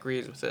something that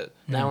agrees with it.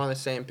 Now we're on the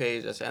same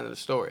page. That's the end of the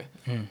story.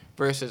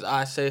 Versus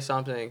I say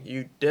something,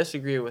 you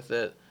disagree with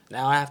it.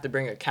 Now I have to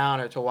bring a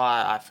counter to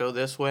why I feel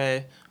this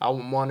way.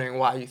 I'm wondering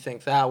why you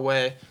think that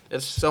way.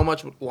 It's so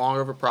much longer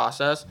of a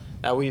process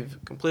that we've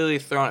completely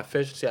thrown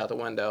efficiency out the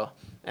window.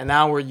 And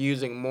now we're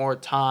using more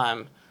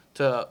time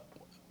to,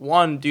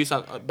 one, do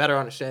something better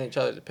understand each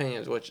other's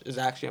opinions, which is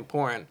actually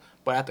important.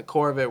 But at the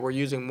core of it, we're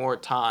using more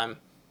time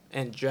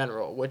in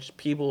general, which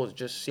people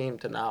just seem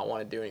to not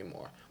want to do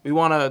anymore. We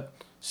want to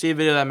see a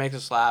video that makes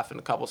us laugh in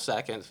a couple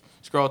seconds,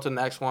 scroll to the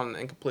next one,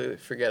 and completely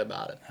forget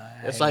about it.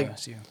 It's like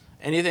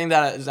anything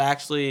that is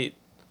actually,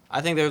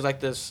 I think there's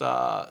like this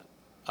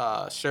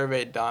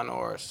survey done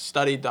or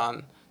study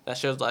done that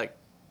shows like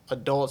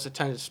adults'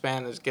 attention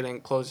span is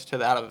getting closer to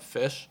that of a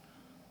fish,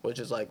 which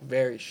is like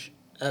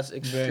that's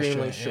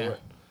extremely short.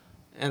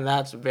 Yeah. And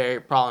that's very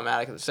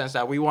problematic in the sense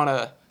that we want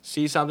to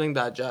see something,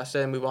 digest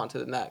it, and move on to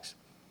the next.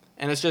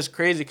 And it's just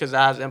crazy because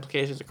that has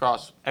implications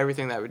across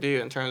everything that we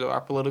do in terms of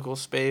our political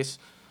space,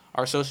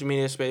 our social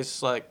media space.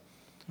 It's like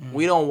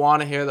we don't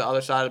want to hear the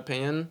other side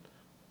opinion.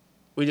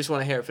 We just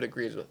want to hear if it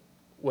agrees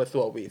with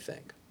what we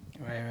think.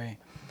 Right.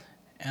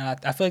 And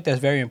I feel like that's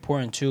very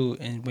important too.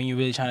 And when you're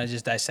really trying to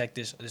just dissect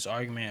this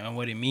argument and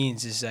what it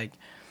means, is like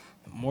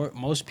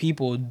most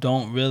people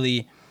don't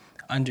really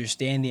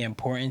understand the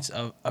importance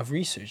of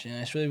research. And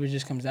that's really what it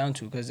just comes down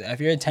to. Because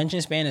if your attention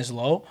span is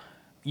low,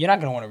 you're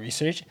not going to want to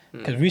research,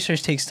 because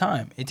research takes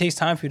time. It takes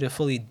time for you to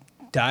fully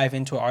dive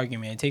into an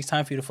argument. It takes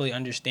time for you to fully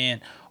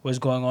understand what's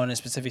going on in a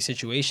specific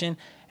situation.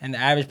 And the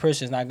average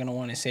person is not going to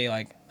want to say,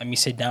 like, let me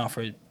sit down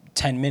for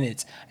 10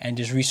 minutes and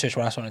just research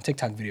what I saw in a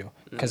TikTok video.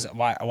 Because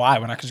why?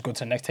 When I could just go to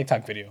the next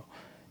TikTok video?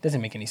 It doesn't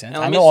make any sense.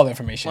 I know all the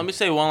information. Let me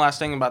say one last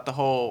thing about the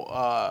whole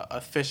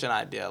efficient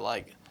idea.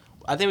 Like,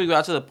 I think we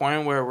got to the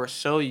point where we're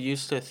so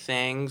used to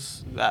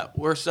things that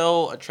we're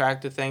so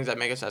attracted to things that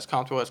make us as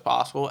comfortable as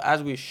possible,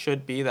 as we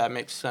should be. That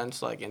makes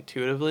sense, like,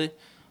 intuitively.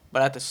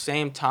 But at the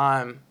same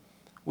time,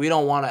 we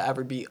don't want to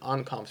ever be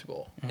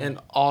uncomfortable. And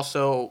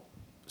also,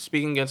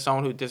 speaking against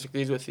someone who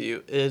disagrees with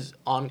you is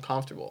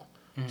uncomfortable.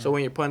 So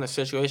when you're put in a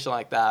situation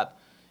like that,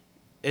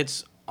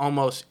 it's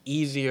almost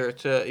easier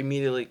to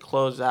immediately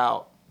close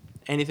out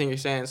anything you're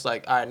saying. It's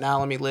like, all right, now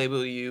let me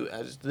label you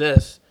as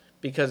this,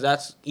 because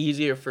that's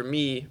easier for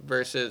me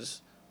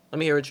versus let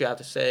me hear what you have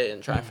to say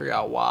and try and figure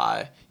out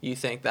why you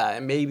think that.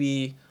 And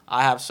maybe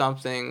I have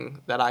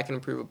something that I can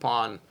improve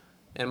upon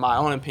in my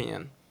own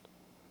opinion,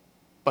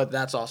 but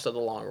that's also the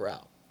long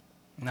route.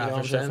 Nah, you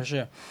know for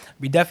sure.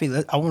 We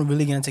definitely, I want to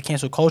really get into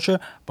cancel culture,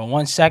 but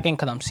 1 second,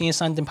 because I'm seeing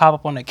something pop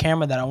up on the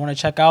camera that I want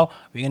to check out.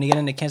 We're going to get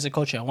into cancel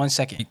culture in 1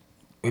 second.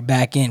 We're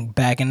back in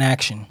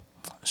action.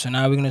 So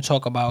now we're going to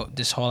talk about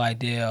this whole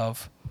idea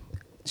of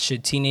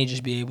should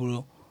teenagers be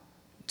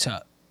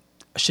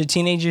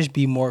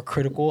more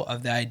critical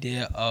of the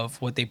idea of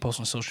what they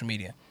post on social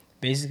media?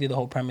 Basically, the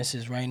whole premise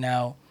is right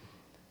now,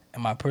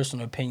 in my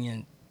personal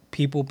opinion,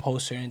 people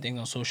post certain things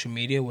on social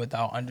media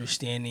without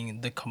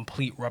understanding the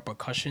complete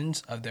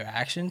repercussions of their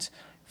actions.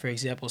 For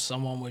example,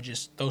 someone would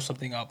just throw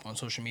something up on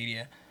social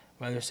media,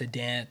 whether it's a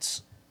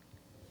dance,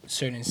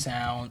 certain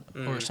sound,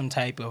 or some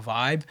type of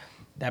vibe,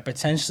 that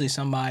potentially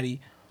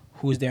somebody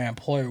who is their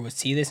employer would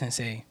see this and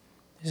say,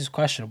 this is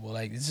questionable.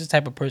 Like, this is the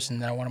type of person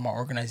that I want in my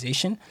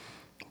organization.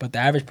 But the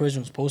average person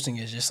who's posting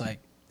is just like,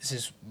 this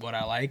is what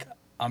I like.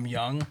 I'm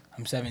young.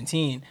 I'm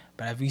 17.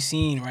 But have we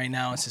seen right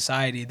now in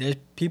society, there's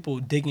people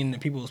digging into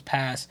people's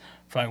past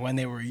from like when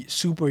they were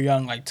super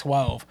young, like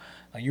 12.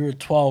 Like, you were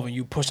 12 and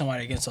you push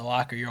somebody against a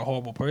locker, you're a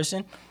horrible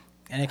person.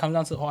 And it comes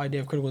down to the whole idea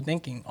of critical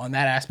thinking on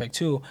that aspect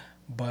too.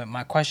 But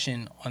my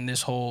question on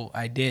this whole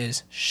idea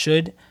is,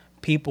 should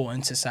people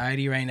in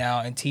society right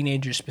now, and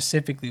teenagers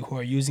specifically who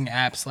are using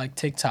apps like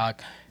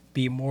TikTok,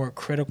 be more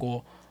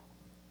critical,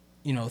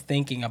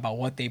 thinking about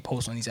what they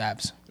post on these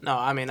apps? No,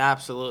 I mean,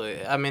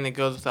 absolutely. I mean, it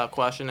goes without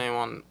question.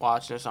 Anyone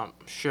watching this, I'm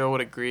sure,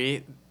 would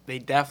agree. They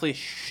definitely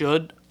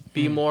should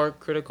be more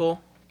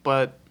critical.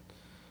 But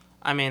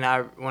I mean,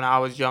 when I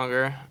was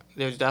younger,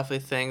 there's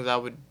definitely things I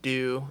would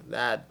do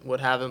that would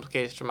have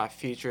implications for my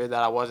future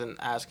that I wasn't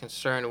as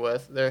concerned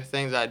with. There are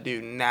things I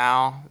do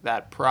now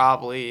that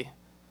probably.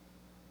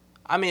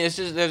 I mean, it's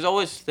just there's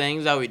always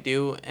things that we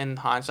do in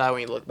hindsight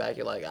when you look back,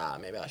 you're like,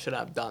 maybe I shouldn't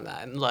have done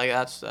that, and like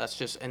that's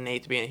just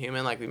innate to being a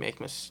human. Like we make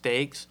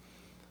mistakes,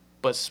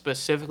 but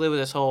specifically with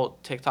this whole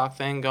TikTok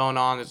thing going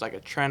on, there's like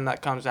a trend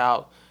that comes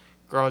out.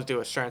 Girls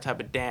do a certain type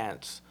of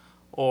dance,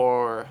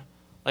 or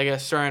like a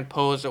certain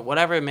pose, or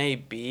whatever it may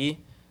be.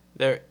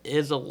 There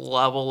is a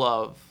level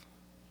of,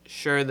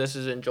 sure, this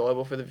is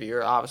enjoyable for the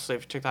viewer. Obviously,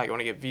 for TikTok, you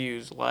want to get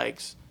views,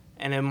 likes,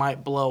 and it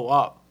might blow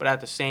up. But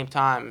at the same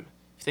time,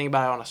 if you think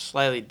about it on a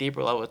slightly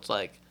deeper level, it's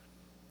like,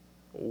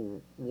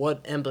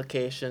 what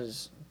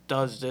implications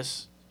does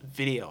this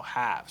video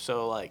have?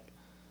 So like,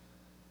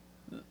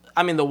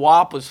 I mean, the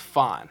WAP was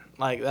fine.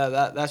 Like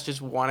that's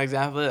just one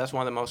example. That's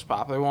one of the most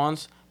popular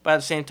ones. But at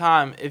the same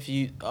time, if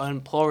an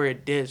employer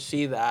did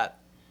see that,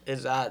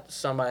 is that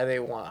somebody they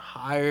want to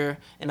hire?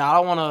 And I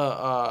don't want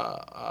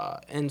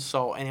to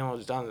insult anyone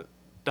who's done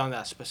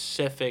that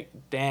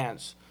specific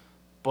dance,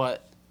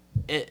 but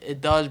it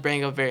does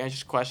bring up a very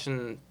interesting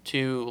question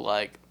to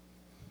like,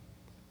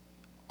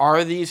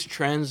 are these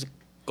trends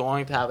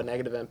going to have a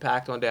negative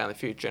impact one day on the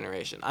future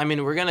generation? I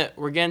mean,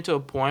 we're getting to a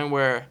point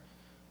where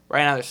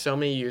right now there's so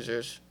many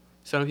users,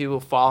 so many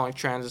people following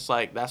trends. It's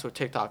like that's what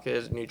TikTok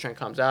is. A new trend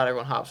comes out,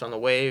 everyone hops on the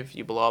wave.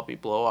 You blow up, you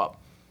blow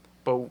up.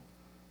 But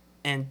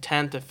in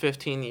 10 to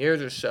 15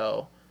 years or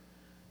so,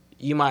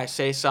 you might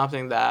say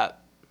something that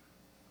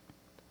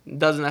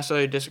doesn't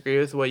necessarily disagree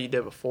with what you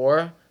did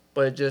before,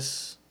 but it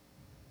just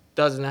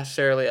doesn't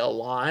necessarily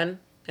align,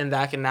 and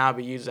that can now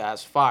be used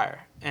as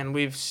fire. And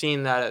we've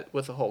seen that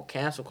with the whole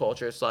cancel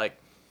culture. It's like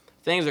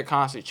things are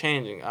constantly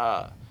changing.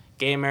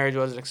 Gay marriage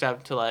wasn't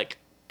accepted to like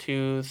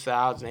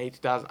 2008,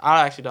 2000.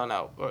 I actually don't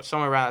know, or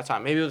somewhere around that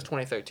time. Maybe it was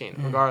 2013.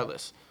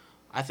 Regardless,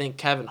 I think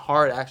Kevin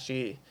Hart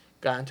actually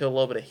got into a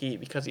little bit of heat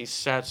because he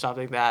said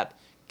something that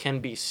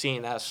can be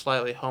seen as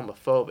slightly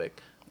homophobic.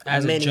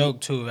 As a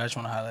joke too, I just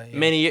want to highlight.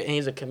 And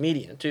he's a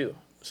comedian too.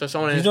 So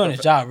someone he's doing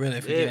his job really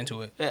if you get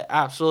into it. Yeah,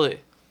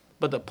 absolutely.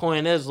 But the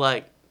point is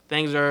like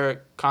things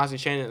are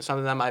constantly changing.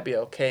 Something that might be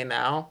okay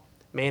now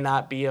may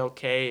not be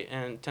okay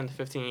in 10 to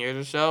 15 years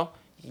or so,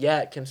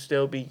 yet can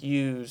still be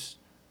used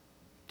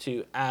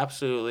to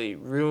absolutely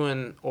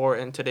ruin or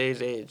in today's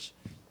age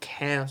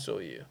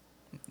cancel you.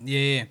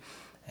 Yeah.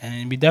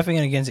 And we definitely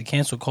gonna get into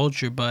cancel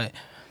culture, but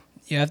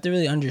you have to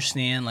really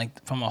understand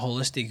like from a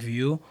holistic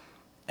view.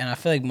 And I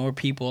feel like more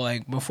people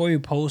like before you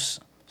post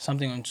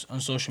something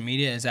on social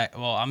media is that,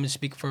 well, I'm gonna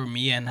speak for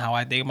me and how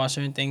I think about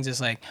certain things.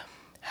 It's like,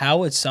 how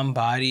would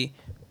somebody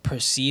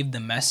perceive the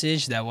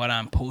message that what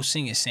I'm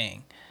posting is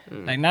saying?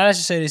 Like not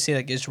necessarily to say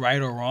like it's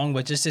right or wrong,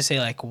 but just to say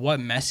like what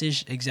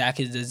message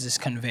exactly does this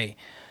convey?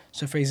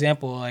 So for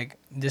example, like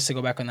just to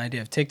go back on the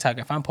idea of TikTok,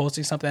 if I'm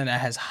posting something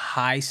that has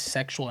high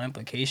sexual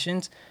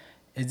implications,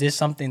 is this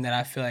something that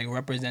I feel like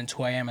represents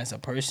who I am as a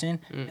person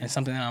and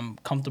something that I'm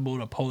comfortable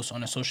to post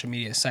on a social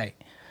media site?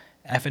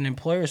 If an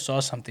employer saw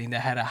something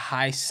that had a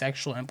high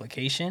sexual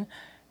implication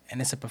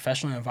and it's a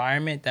professional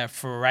environment that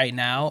for right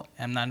now,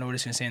 I'm not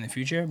noticing to say in the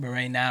future, but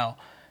right now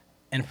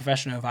in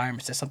professional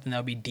environments, that's something that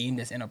would be deemed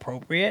as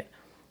inappropriate.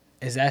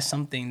 Is that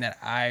something that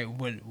I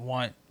would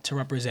want to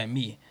represent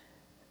me?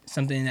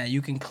 Something that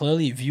you can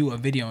clearly view a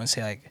video and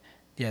say like,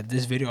 yeah,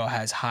 this video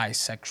has high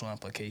sexual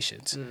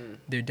implications.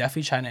 They're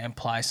definitely trying to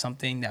imply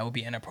something that would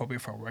be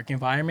inappropriate for a work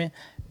environment.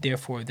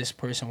 Therefore, this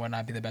person would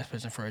not be the best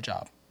person for a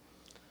job.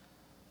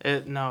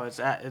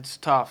 It's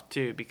tough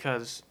too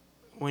because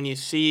when you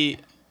see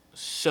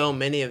so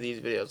many of these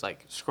videos,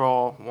 like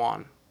scroll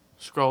one,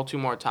 scroll two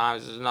more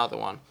times, there's another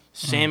one,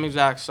 same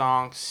exact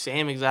song,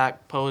 same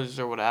exact poses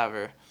or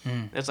whatever.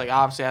 It's like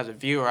obviously as a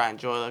viewer, I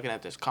enjoy looking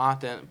at this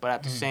content, but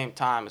at the same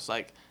time, it's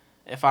like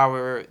if I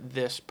were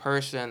this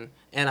person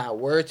and I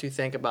were to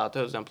think about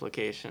those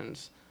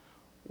implications,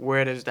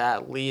 where does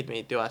that lead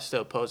me? Do I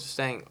still post this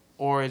thing,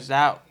 or is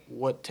that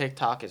what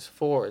TikTok is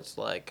for? It's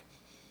like,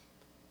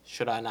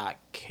 should I not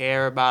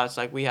care about it? It's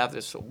like we have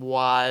this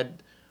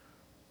wide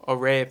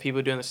array of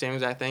people doing the same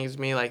exact thing as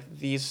me. Like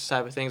these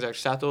type of things are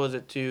acceptable. Is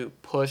it to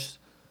push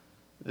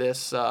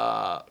this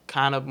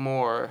kind of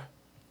more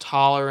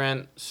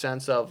tolerant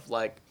sense of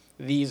like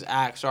these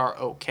acts are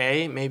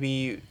okay?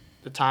 Maybe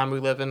the time we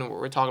live in,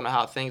 we're talking about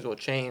how things will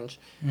change.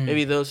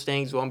 Maybe those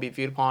things won't be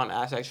viewed upon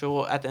as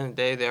sexual. At the end of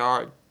the day, they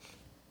are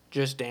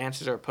just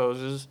dances or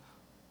poses.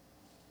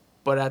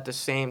 But at the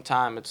same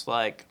time, it's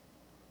like,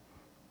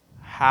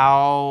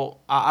 how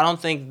I don't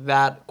think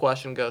that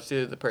question goes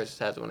through the person's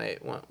heads when they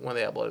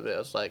upload a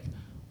video. It's like,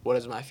 what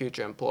is my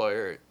future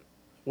employer?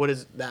 What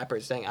is that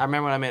person saying? I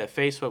remember when I made a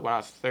Facebook when I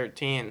was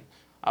 13,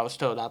 I was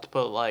told not to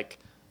put like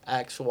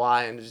X,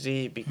 Y, and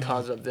Z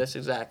because of this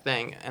exact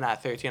thing. And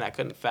at 13, I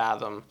couldn't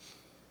fathom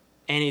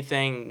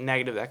anything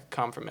negative that could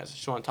come from it. I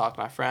just want to talk to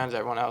my friends.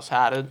 Everyone else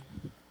had it.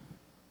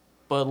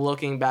 But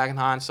looking back in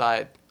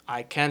hindsight,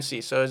 I can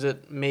see. So is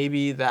it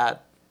maybe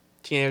that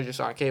teenagers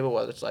just aren't capable?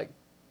 Whether it's like,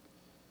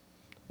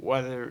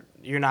 whether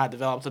you're not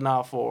developed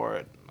enough,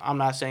 or I'm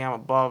not saying I'm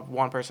above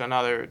one person or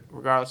another,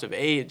 regardless of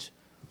age,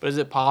 but is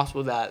it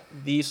possible that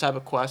these type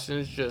of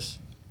questions just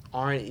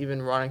aren't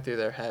even running through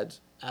their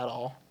heads at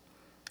all?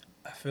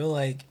 I feel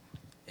like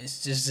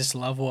it's just this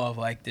level of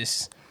like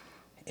this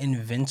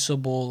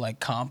invincible like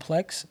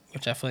complex,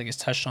 which I feel like is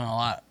touched on a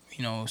lot,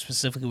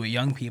 specifically with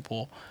young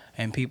people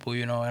and people,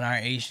 in our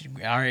age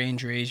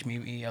range,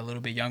 maybe a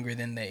little bit younger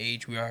than the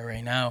age we are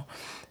right now.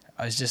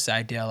 It's just the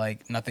idea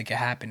like nothing can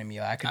happen to me.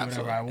 Like I could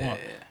do whatever I want.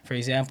 Yeah. For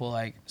example,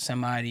 like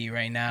somebody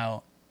right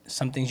now,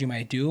 some things you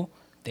might do,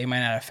 they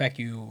might not affect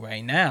you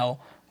right now,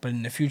 but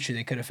in the future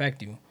they could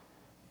affect you.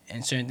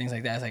 And certain things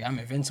like that, it's like I'm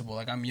invincible.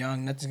 Like I'm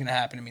young, nothing's gonna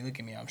happen to me. Look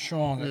at me, I'm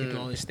strong. I can do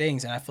all these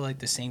things. And I feel like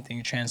the same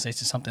thing translates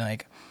to something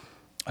like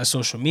a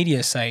social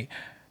media site.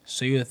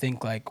 So you would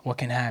think like, what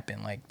can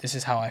happen? Like this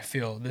is how I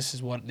feel. This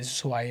is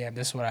who I am.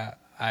 This is what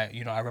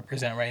I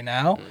represent right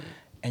now.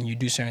 And you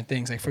do certain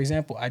things. Like for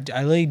example, I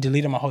literally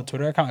deleted my whole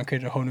Twitter account and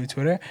created a whole new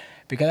Twitter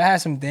because I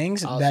had some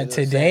things that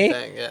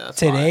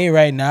today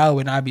right now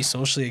would not be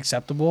socially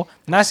acceptable.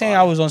 I'm not saying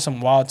I was on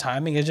some wild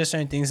timing. It's just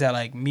certain things that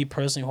like me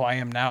personally, who I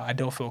am now, I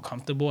don't feel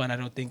comfortable, and I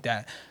don't think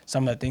that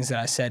some of the things that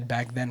I said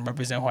back then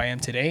represent who I am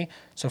today.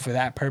 So for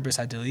that purpose,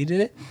 I deleted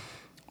it.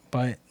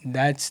 But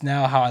that's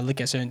now how I look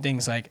at certain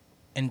things. Like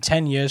in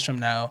 10 years from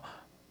now,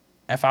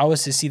 if I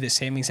was to see the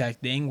same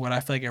exact thing, what I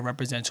feel like it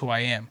represents who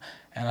I am.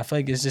 And I feel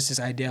like it's just this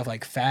idea of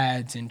like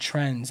fads and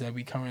trends that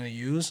we currently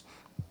use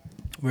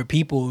where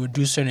people will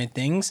do certain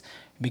things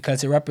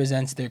because it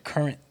represents their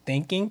current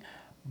thinking.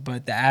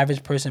 But the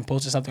average person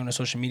posting something on a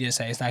social media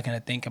site is not going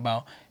to think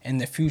about in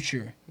the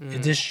future.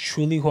 Is this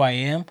truly who I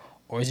am?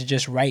 Or is it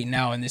just right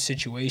now in this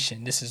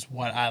situation? This is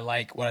what I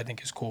like, what I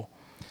think is cool.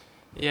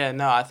 Yeah,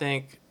 no, I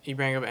think you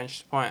bring up an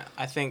interesting point.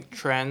 I think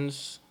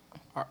trends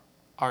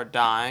are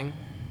dying.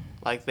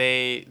 Like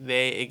they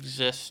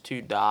exist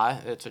to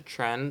die. It's a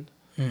trend.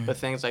 But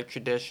things like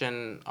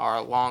tradition are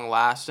long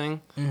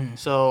lasting.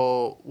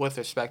 So with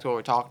respect to what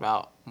we're talking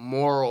about,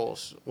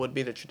 morals would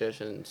be the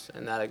traditions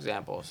in that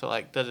example. So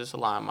like, does this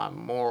align my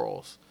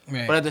morals?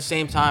 Right. But at the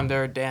same time,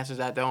 there are dances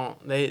that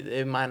don't.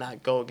 They might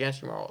not go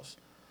against your morals.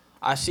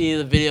 I see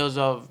the videos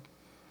of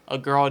a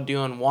girl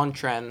doing one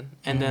trend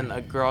and then a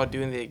girl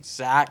doing the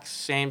exact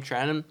same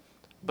trend,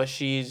 but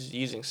she's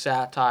using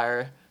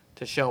satire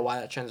to show why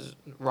that trend is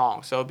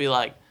wrong. So it'd be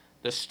like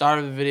the start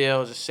of the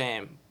video is the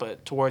same,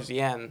 but towards the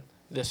end,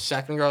 the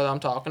second girl that I'm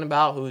talking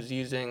about who's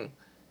using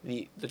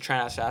the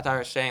trend as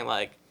satire is saying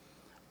like,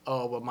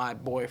 oh, but my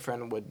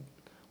boyfriend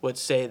would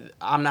say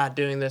I'm not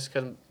doing this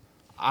because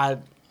I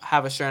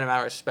have a certain amount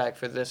of respect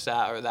for this,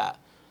 that, or that.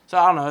 So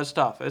I don't know. It's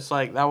tough. It's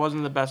like that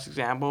wasn't the best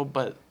example,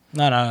 but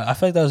no. I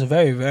feel like that was a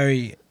very,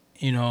 very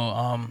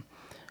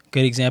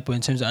good example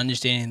in terms of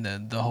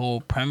understanding the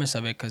whole premise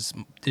of it, because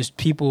there's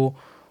people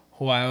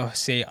who I would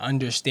say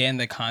understand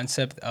the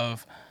concept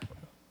of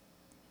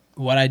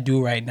what I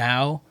do right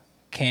now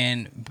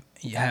can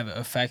have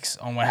effects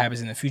on what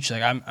happens in the future.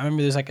 Like I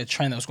remember there's like a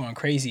trend that was going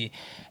crazy,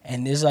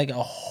 and there's like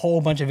a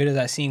whole bunch of videos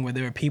I've seen where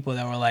there were people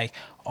that were like,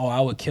 oh, I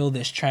would kill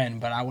this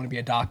trend, but I want to be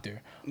a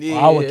doctor. Yeah.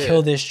 Or I would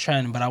kill this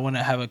trend, but I want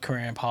to have a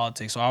career in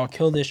politics. Or I would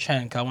kill this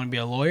trend because I want to be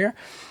a lawyer.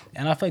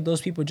 And I feel like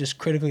those people just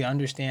critically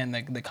understand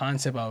the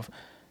concept of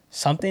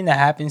something that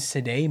happens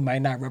today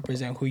might not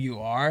represent who you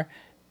are,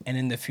 and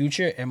in the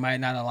future it might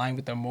not align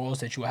with the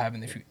morals that you will have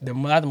in the future.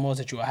 Not the morals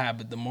that you will have,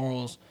 but the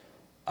morals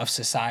of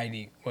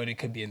society, what it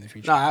could be in the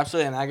future. No,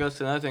 absolutely, and that goes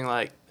to another thing.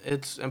 Like,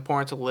 it's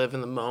important to live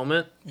in the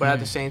moment, but at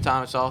the same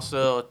time, it's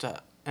also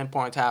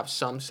important to have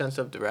some sense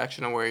of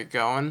direction on where you're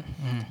going.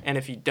 And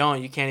if you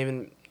don't,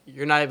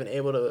 you're not even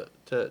able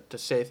to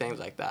say things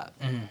like that.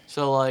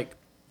 So, like,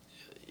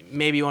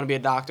 maybe you want to be a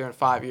doctor in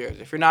 5 years.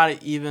 If you're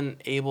not even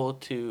able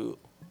to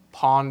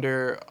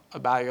ponder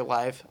about your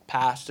life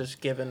past this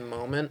given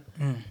moment,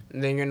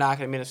 then you're not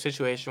going to be in a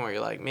situation where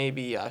you're like,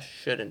 maybe I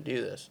shouldn't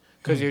do this.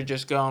 Because you're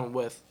just going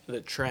with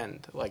the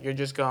trend. Like, you're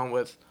just going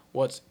with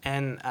what's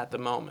in at the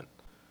moment.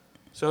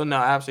 So, no,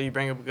 absolutely, you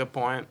bring up a good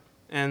point.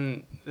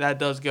 And that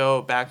does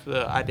go back to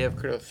the idea of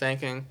critical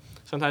thinking.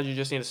 Sometimes you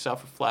just need to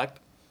self-reflect.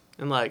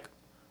 And, like,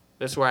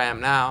 this is where I am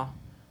now.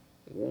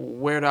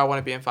 Where do I want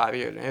to be in 5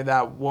 years? And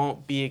that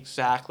won't be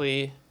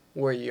exactly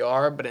where you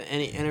are. But in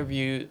any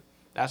interview,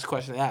 that's the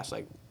question they ask.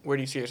 Like, where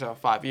do you see yourself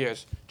in 5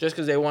 years? Just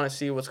because they want to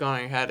see what's going on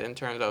in your head in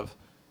terms of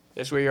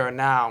this is where you are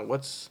now.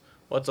 What's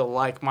a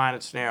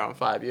like-minded scenario in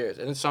 5 years?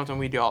 And it's something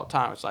we do all the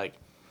time. It's like,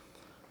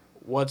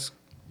 what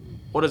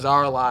does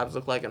our lives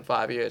look like in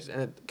 5 years? And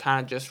it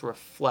kind of just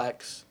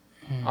reflects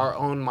our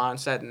own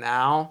mindset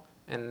now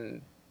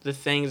and the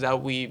things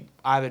that we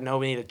either know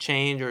we need to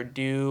change or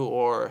do,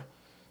 or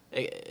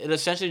it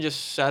essentially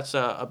just sets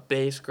a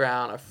base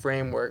ground, a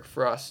framework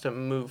for us to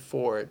move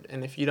forward.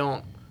 And if you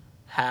don't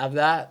have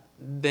that,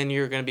 then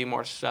you're going to be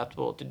more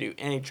susceptible to do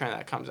any trend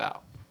that comes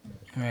out.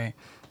 Right.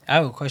 I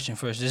have a question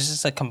first. This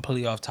is like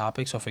completely off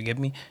topic, so forgive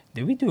me.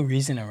 Did we do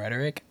Reason and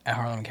Rhetoric at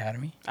Harlem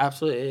Academy?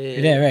 Absolutely.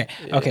 We did, right.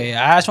 Yeah. Okay,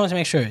 I just wanted to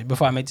make sure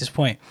before I make this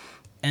point.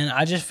 And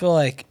I just feel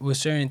like with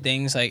certain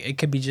things, like it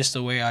could be just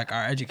the way like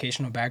our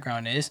educational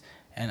background is.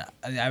 And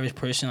the average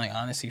person, like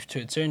honestly, to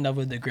a certain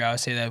level of degree, I would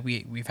say that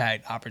we've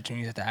had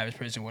opportunities that the average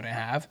person wouldn't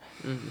have.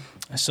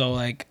 So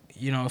like,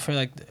 you know, for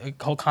like the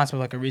whole concept of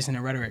like a reason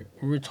and rhetoric,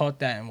 we were taught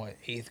that in what,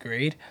 8th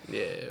grade.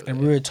 And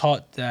we were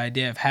taught the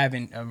idea of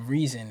having a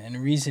reason and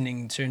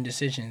reasoning certain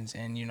decisions,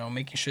 and you know,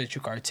 making sure that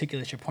you can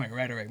articulate your point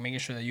rhetoric, making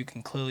sure that you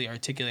can clearly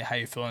articulate how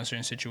you feel in a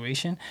certain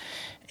situation.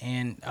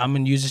 And I'm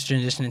gonna use this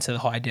transition into the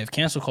whole idea of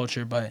cancel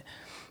culture, but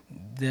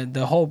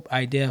the whole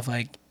idea of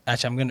like,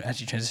 actually, I'm gonna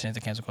actually transition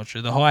into cancel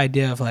culture. The whole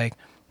idea of like,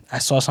 I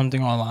saw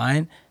something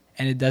online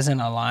and it doesn't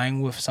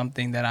align with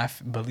something that I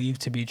believe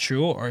to be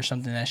true or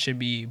something that should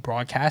be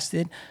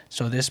broadcasted,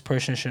 so this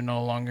person should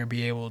no longer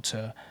be able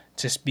to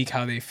speak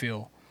how they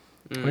feel,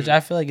 which I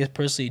feel like is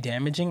personally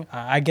damaging.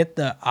 I get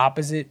the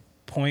opposite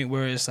point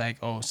where it's like,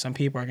 oh, some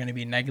people are going to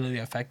be negatively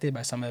affected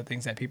by some of the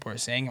things that people are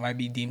saying. It might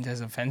be deemed as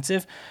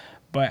offensive,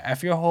 but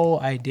if your whole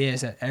idea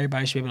is that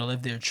everybody should be able to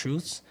live their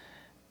truths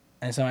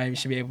and somebody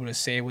should be able to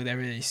say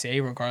whatever they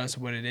say regardless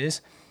of what it is,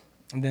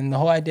 then the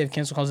whole idea of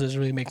cancel culture doesn't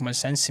really make much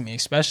sense to me,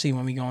 especially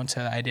when we go into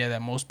the idea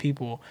that most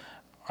people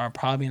are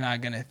probably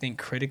not going to think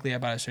critically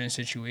about a certain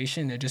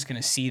situation. They're just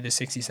going to see the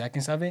 60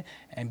 seconds of it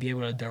and be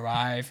able to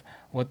derive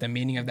what the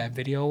meaning of that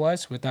video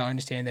was without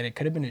understanding that it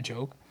could have been a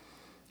joke.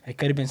 It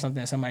could have been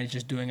something that somebody's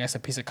just doing as a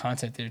piece of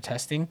content they're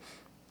testing.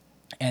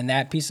 And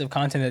that piece of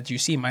content that you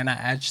see might not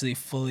actually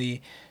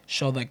fully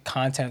show the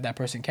content of that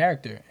person's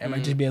character. It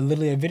might just be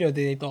literally a video that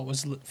they thought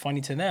was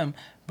funny to them,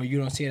 but you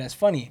don't see it as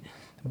funny.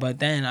 But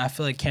then I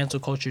feel like cancel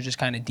culture just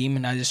kind of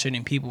demonizes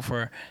certain people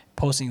for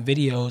posting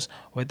videos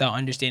without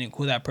understanding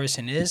who that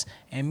person is.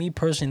 And me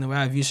personally, the way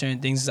I view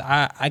certain things is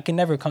I can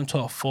never come to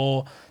a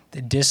full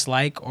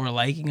dislike or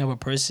liking of a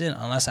person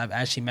unless I've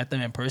actually met them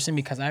in person,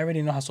 because I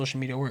already know how social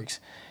media works.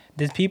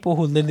 There's people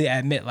who literally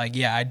admit, like,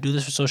 yeah, I do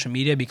this for social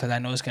media because I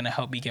know it's going to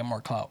help me get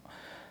more clout.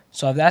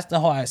 So if that's the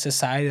whole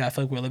society that I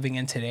feel like we're living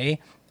in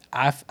today,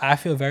 I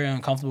feel very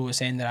uncomfortable with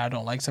saying that I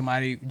don't like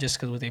somebody just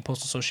because what they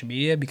post on social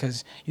media,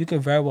 because you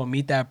could very well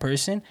meet that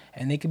person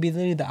and they could be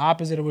literally the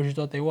opposite of what you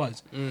thought they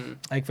was.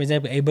 Like, for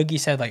example, A Boogie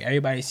said, like,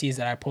 everybody sees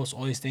that I post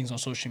all these things on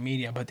social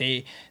media, but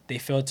they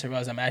fail to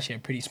realize I'm actually a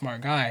pretty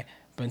smart guy.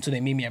 But until they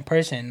meet me in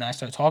person and I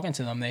start talking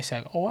to them, they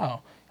say, oh,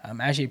 wow,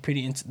 I'm actually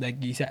pretty,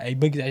 like you said, A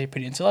Boogie's actually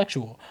pretty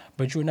intellectual.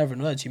 But you would never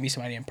know that until you meet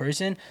somebody in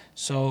person.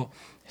 So,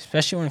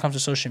 especially when it comes to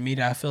social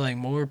media, I feel like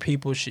more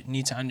people should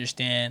need to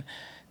understand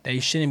that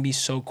you shouldn't be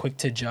so quick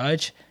to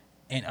judge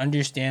and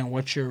understand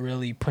what you're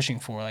really pushing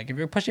for. Like, if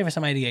you're pushing for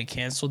somebody to get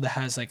canceled that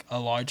has, like, a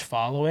large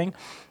following,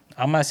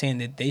 I'm not saying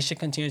that they should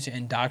continue to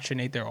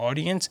indoctrinate their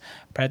audience,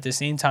 but at the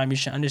same time, you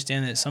should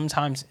understand that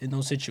sometimes in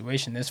those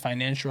situations, there's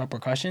financial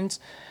repercussions.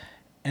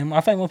 And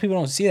I feel like most people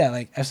don't see that.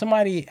 Like, if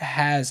somebody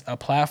has a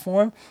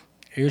platform,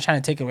 or you're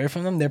trying to take it away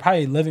from them, they're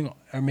probably living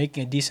or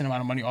making a decent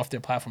amount of money off their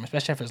platform,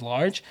 especially if it's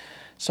large.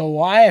 So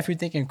why, if you're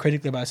thinking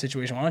critically about a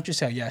situation, why don't you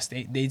say, yes,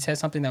 they said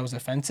something that was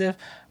offensive,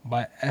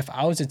 but if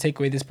I was to take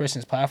away this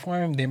person's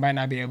platform, they might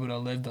not be able to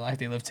live the life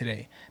they live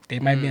today. They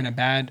might be in a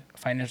bad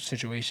financial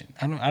situation.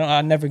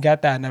 I never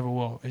got that. I never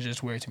will. It's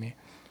just weird to me.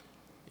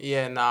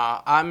 Yeah,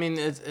 nah. I mean,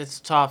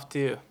 it's tough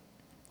too,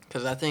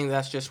 because I think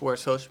that's just where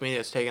social media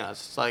is taking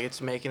us. It's like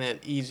it's making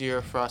it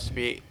easier for us to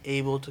be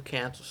able to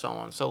cancel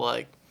someone. So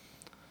like,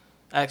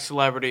 X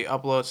celebrity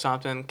uploads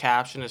something,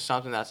 caption is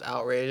something that's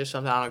outrageous,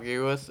 something I don't agree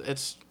with.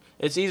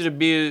 It's easy to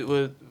be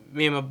with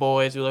me and my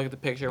boys. We look at the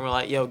picture and we're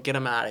like, yo, get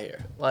him out of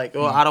here. Like,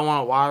 well, I don't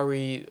want to. Why are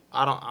we?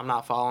 I'm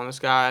not following this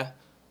guy.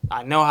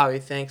 I know how he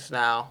thinks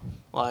now.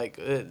 Like,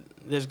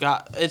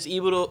 it's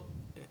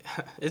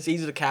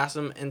easy to cast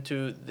him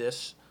into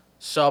this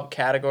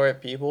subcategory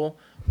of people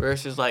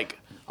versus like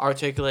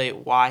articulate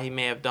why he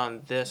may have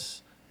done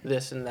this,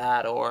 and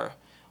that, or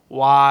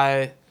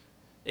why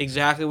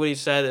exactly what he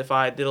said. If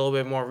I did a little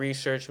bit more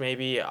research,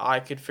 maybe I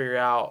could figure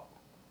out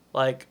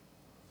like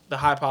the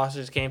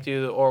hypothesis came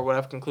to or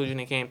whatever conclusion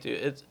he came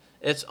to.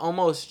 It's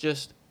almost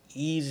just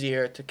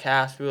easier to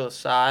cast people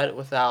aside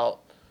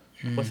without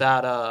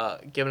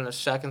giving it a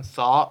second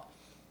thought.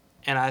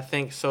 And I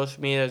think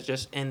social media is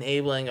just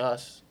enabling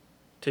us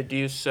to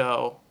do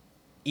so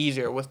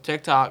easier. With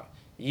TikTok,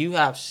 you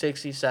have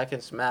 60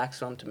 seconds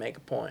maximum to make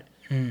a point.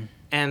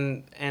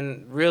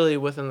 And really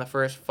within the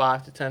first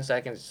 5 to 10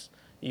 seconds,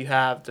 you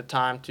have the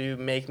time to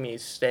make me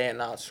stay and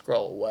not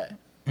scroll away.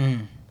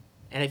 And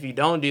if you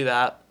don't do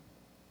that,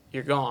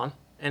 you're gone.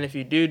 And if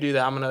you do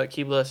that, I'm going to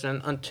keep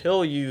listening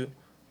until you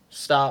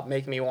stop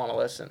making me want to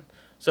listen.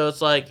 So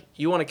it's like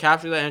you want to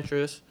capture that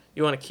interest,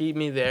 you want to keep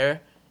me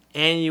there,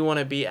 and you want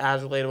to be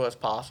as relatable as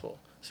possible.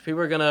 So people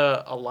are going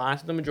to align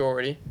to the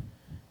majority.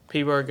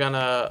 People are going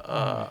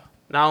to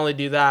not only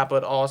do that,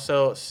 but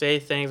also say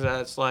things that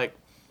it's like,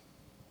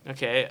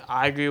 okay,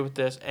 I agree with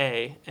this,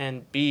 A,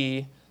 and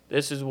B,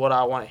 this is what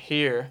I want to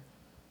hear.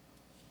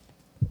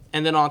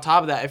 And then on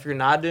top of that, if you're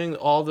not doing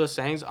all those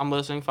things, I'm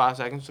listening 5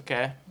 seconds,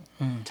 okay?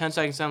 10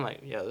 seconds in, I'm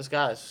like, yeah, this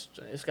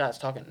guy's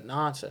talking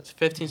nonsense.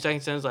 15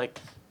 seconds in, it's like,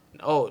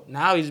 oh,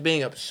 now he's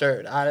being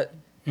absurd. I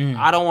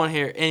don't want to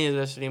hear any of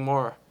this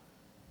anymore.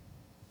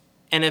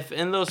 And if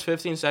in those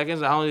 15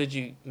 seconds, not only did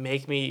you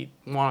make me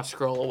want to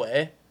scroll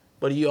away,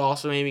 but you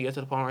also maybe get to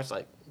the point where it's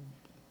like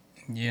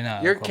you're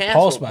repulsed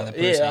canceled by the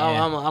person.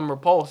 Yeah, I'm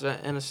repulsed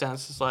in a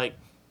sense. It's like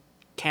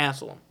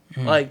cancel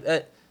them.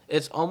 Like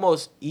it's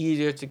almost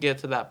easier to get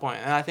to that point.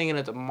 And I think in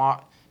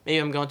a maybe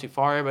I'm going too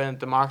far here, but in a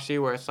democracy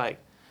where it's like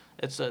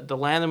it's the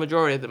land of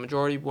the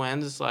majority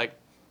wins. It's like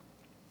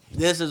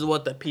this is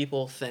what the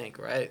people think,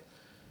 right?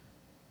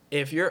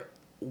 If you're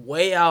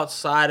way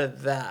outside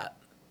of that,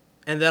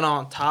 and then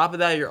on top of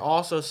that, you're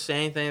also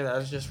saying things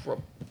that is just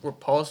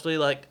repulsively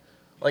like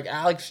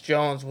Alex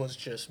Jones was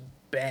just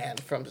banned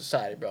from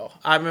society, bro.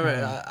 I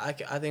remember I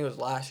think it was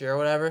last year or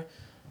whatever.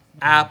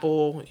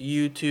 Apple,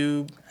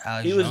 YouTube.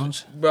 Alex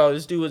Jones? Bro,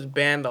 this dude was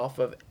banned off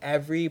of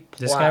every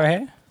platform. This guy right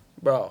here?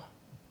 Bro.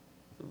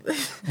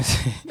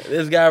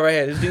 This guy right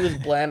here. This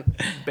dude was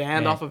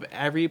banned off of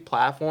every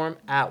platform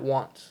at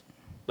once.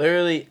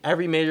 Literally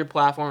every major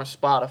platform,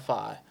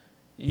 Spotify,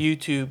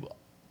 YouTube,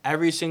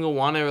 every single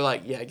one, they were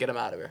like, yeah, get him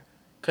out of here.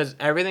 Because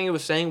everything he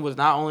was saying was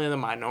not only in the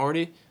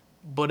minority,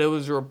 but it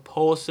was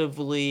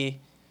repulsively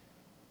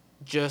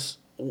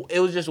it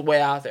was just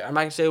way out there. I'm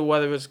not going to say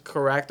whether it was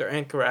correct or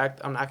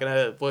incorrect. I'm not going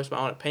to voice my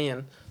own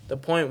opinion. The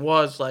point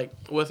was, like,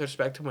 with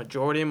respect to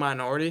majority and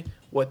minority,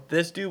 what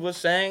this dude was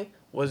saying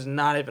was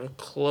not even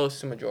close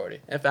to majority.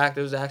 In fact,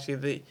 it was actually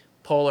the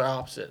polar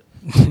opposite.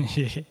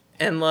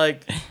 And,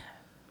 like,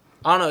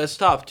 I don't know, it's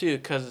tough, too,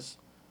 because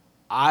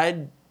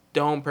I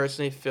don't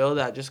personally feel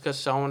that just because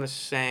someone is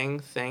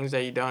saying things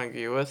that you don't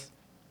agree with,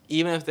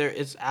 even if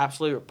it's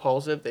absolutely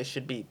repulsive, they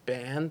should be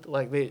banned.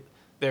 Like,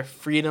 their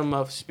freedom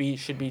of speech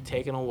should be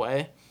taken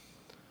away.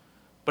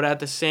 But at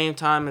the same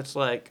time, it's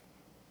like,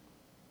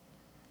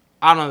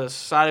 I don't know, the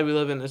society we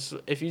live in,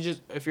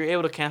 if you're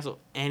able to cancel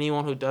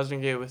anyone who doesn't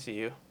agree with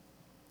you,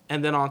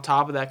 and then on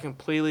top of that,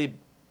 completely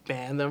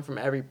ban them from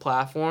every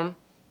platform,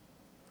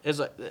 it's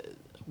like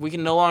we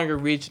can no longer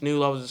reach new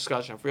levels of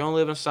discussion. If we don't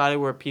live in a society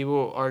where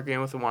people are agreeing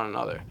with one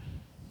another,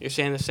 you're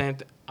saying the same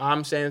thing,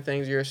 I'm saying the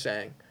things you're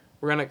saying,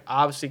 we're going to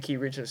obviously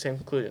keep reaching the same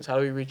conclusions. How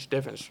do we reach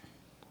difference?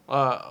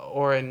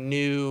 Or a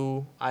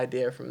new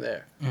idea from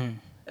there.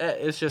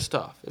 It's just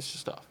tough.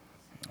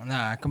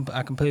 Nah, I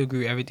completely agree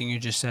with everything you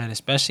just said,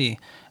 especially,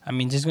 I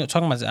mean, just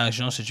talking about the Alex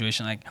Jones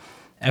situation, like,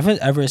 if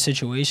it's ever a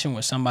situation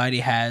where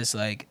somebody has,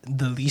 like,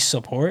 the least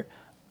support,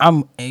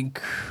 I'm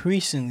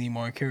increasingly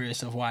more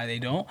curious of why they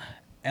don't,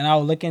 and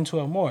I'll look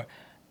into it more.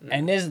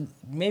 And there's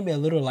maybe a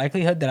little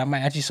likelihood that I might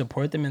actually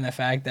support them in the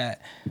fact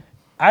that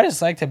I just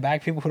like to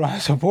back people who don't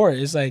have support.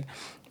 It's like,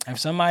 if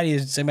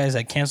somebody's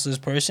like, cancel this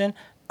person,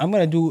 I'm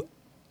going to do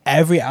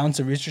every ounce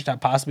of research I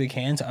possibly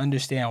can to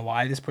understand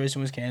why this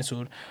person was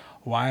canceled,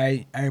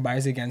 why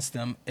everybody's against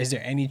them, is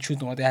there any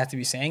truth in what they have to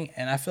be saying?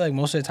 And I feel like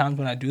most of the times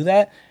when I do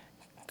that,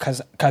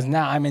 because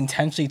now I'm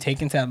intentionally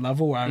taken to that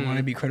level where I'm going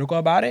to be critical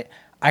about it,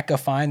 I could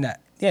find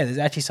that, yeah, there's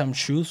actually some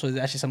truth, so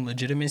there's actually some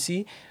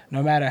legitimacy,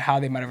 no matter how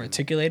they might have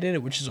articulated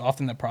it, which is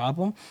often the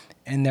problem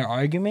in their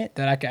argument,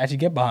 that I could actually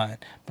get behind.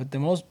 But the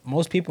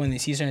most people, when they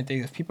see certain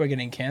things, if people are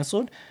getting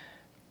canceled,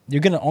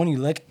 you're going to only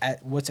look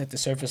at what's at the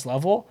surface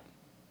level.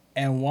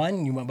 And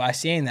one, by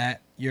saying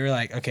that, you're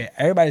like, okay,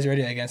 everybody's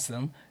already against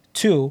them.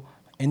 Two,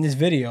 in this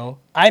video,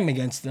 I'm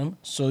against them,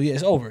 so yeah,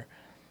 it's over.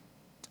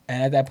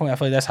 And at that point, I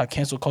feel like that's how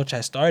cancel culture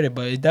has started,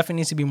 but it definitely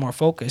needs to be more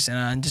focused.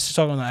 And just to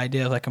talk on the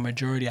idea of like a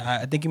majority,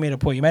 I think you made a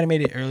point. You might have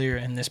made it earlier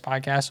in this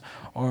podcast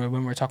or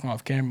when we were talking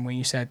off camera when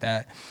you said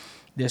that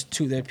there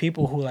are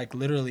people who like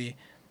literally,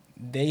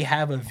 they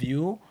have a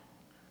view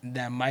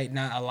that might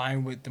not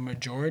align with the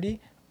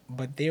majority,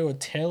 but they will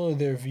tailor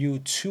their view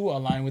to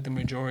align with the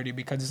majority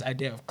because this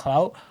idea of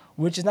clout,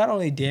 which is not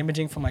only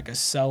damaging from like a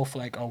self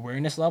like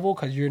awareness level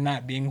because you're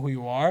not being who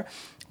you are,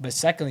 but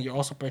secondly, you're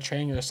also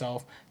portraying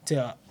yourself to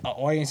an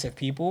audience of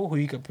people who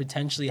you could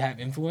potentially have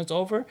influence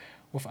over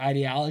with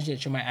ideology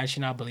that you might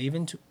actually not believe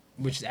in,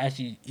 which is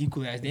actually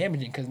equally as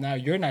damaging because now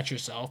you're not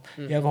yourself.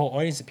 Mm-hmm. You have a whole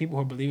audience of people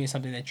who are believing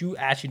something that you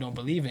actually don't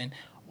believe in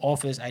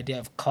off of this idea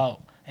of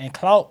clout. And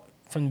clout,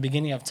 from the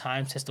beginning of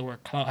time, since the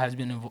word clout has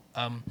been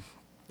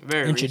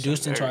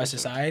introduced into our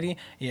society,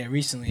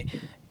 recently,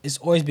 it's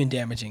always been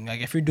damaging.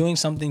 Like, if you're doing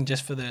something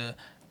just for the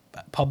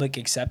public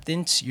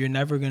acceptance, you're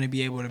never going to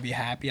be able to be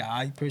happy,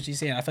 I personally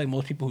say. And I feel like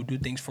most people who do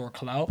things for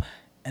clout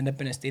end up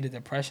in a state of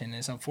depression. And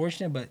it's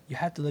unfortunate, but you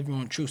have to live your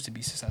own truths to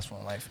be successful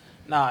in life.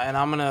 Nah, and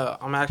I'm actually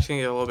going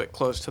to get a little bit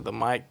close to the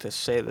mic to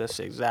say this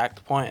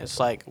exact point. It's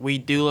like, we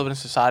do live in a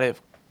society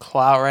of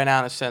clout right now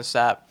in the sense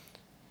that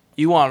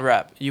you want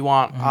rep. You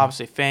want,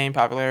 obviously, fame,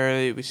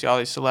 popularity. We see all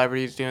these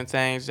celebrities doing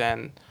things,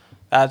 and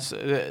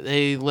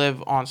they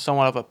live on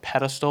somewhat of a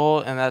pedestal,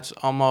 and that's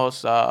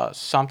almost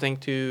something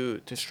to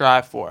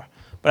strive for.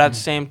 But at the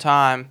same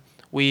time,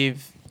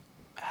 we've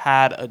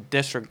had a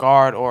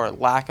disregard or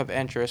lack of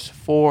interest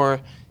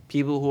for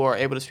people who are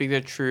able to speak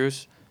their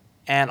truths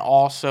and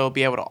also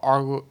be able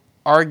to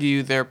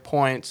argue their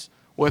points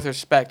with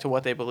respect to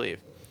what they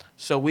believe.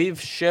 So we've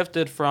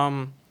shifted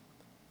from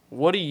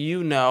what do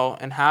you know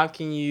and how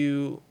can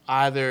you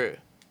either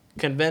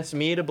convince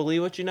me to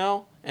believe what you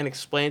know and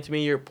explain to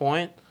me your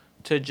point,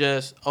 to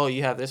just, oh,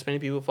 you have this many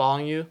people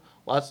following you,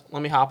 let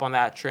me hop on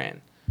that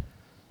train.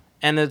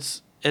 And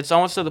it's it's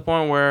almost to the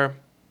point where,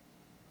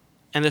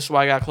 and this is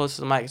why I got close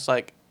to the mic. It's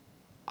like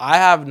I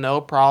have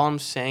no problem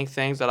saying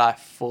things that I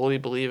fully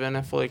believe in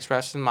and fully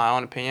expressing my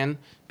own opinion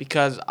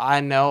because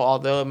I know,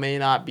 although it may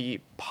not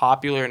be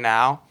popular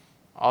now,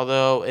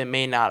 although it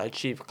may not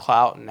achieve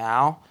clout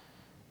now,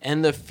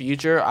 in the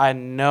future, I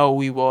know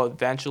we will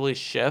eventually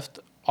shift.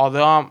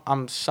 Although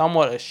I'm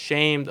somewhat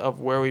ashamed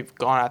of where we've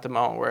gone at the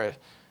moment, where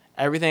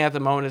everything at the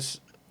moment is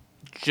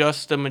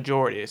just the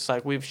majority. It's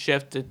like we've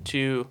shifted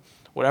to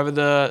whatever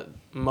the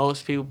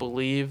most people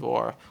believe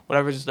or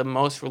whatever is the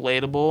most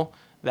relatable.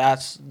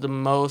 That's the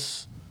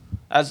most.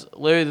 That's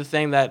literally the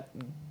thing that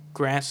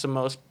grants the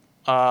most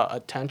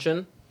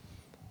attention.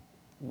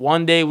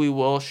 One day we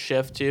will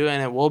shift to,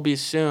 and it will be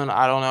soon.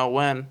 I don't know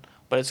when,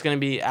 but it's going to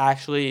be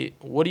actually.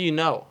 What do you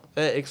know?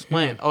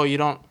 Explain. Oh, you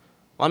don't.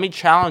 Let me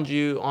challenge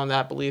you on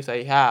that belief that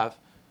you have.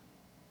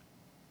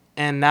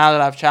 And now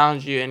that I've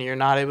challenged you and you're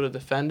not able to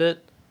defend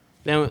it,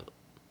 then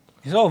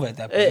It's over at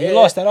that point. You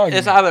lost that argument.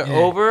 it's either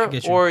over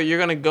or you're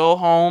going to go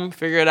home,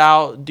 figure it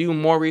out, do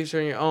more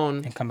research on your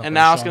own, and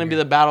now it's going to be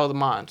the battle of the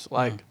minds.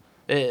 Like,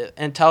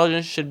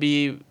 intelligence should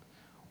be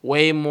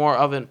way more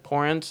of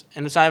importance,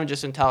 and it's not even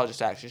just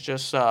intelligence, actually. It's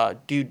just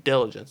due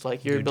diligence,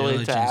 like your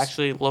ability to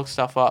actually look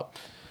stuff up.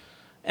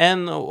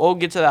 And we'll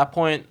get to that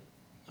point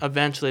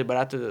eventually,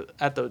 but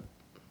at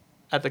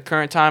the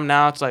current time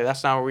now, it's like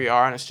that's not where we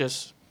are, and it's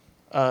just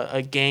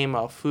a game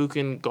of who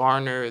can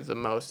garner the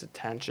most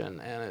attention,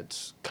 and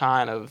it's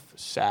kind of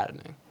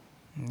saddening.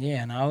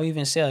 Yeah, and I'll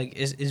even say, like,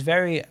 it's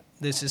very,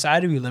 the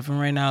society we live in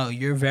right now,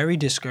 you're very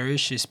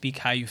discouraged to speak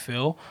how you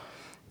feel.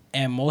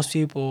 And most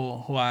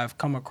people who I've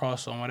come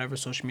across on whatever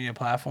social media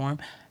platform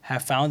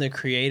have found a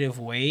creative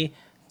way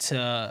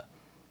to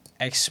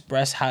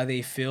express how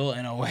they feel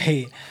in a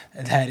way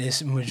that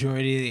is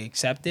majority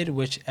accepted,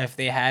 which if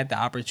they had the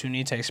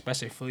opportunity to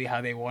express it fully how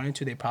they wanted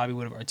to, they probably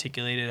would have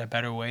articulated it a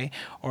better way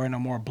or in a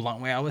more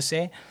blunt way, I would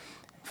say.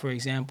 For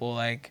example,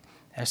 like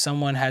if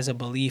someone has a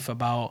belief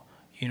about,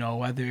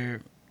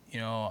 whether,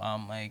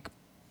 like,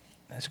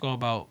 let's go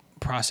about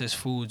processed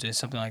foods or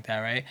something like that,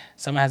 right?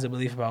 Someone has a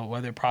belief about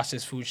whether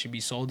processed food should be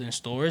sold in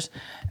stores.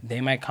 They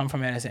might come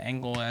from it as an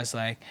angle as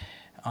like,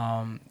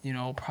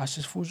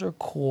 processed foods are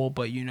cool,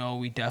 but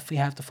we definitely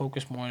have to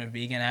focus more on the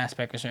vegan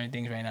aspect of certain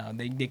things right now.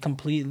 They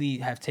completely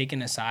have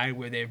taken a side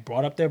where they've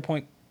brought up their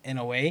point in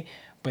a way,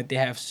 but they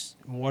have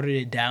watered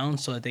it down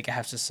so that they can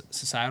have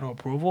societal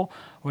approval,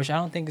 which I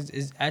don't think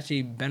is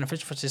actually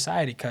beneficial for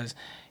society because,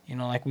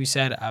 like we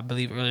said, I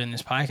believe earlier in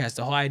this podcast,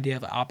 the whole idea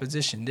of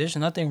opposition, there's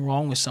nothing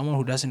wrong with someone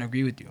who doesn't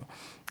agree with you.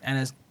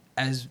 And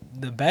as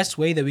the best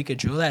way that we could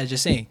drill that is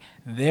just saying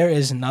there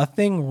is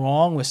nothing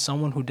wrong with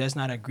someone who does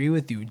not agree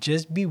with you.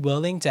 Just be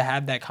willing to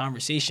have that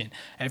conversation.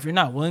 If you're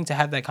not willing to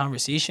have that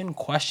conversation,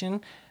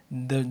 question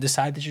the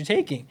side that you're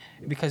taking.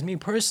 Because me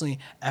personally,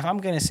 if I'm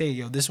going to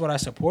say, this is what I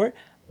support,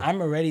 I'm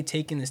already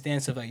taking the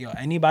stance of like,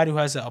 anybody who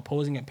has an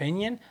opposing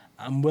opinion,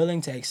 I'm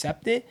willing to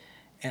accept it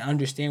and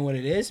understand what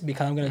it is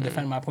because I'm going to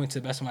defend my point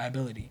to the best of my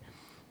ability.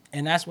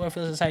 And that's what I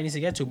feel society needs to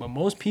get to. But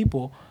most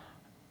people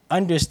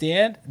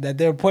understand that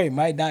their point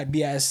might not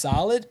be as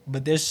solid,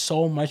 but there's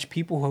so much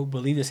people who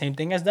believe the same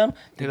thing as them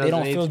that they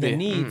don't feel the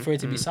need for it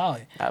to be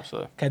solid.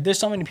 Absolutely. Because there's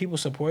so many people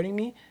supporting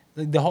me.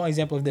 Like the whole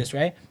example of this,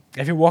 right?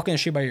 If you're walking the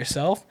street by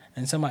yourself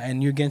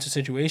and you get into a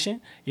situation,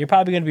 you're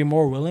probably going to be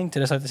more willing to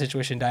just let the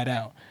situation die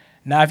down.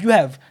 Now, if you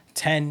have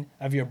 10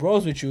 of your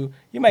bros with you,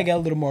 you might get a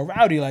little more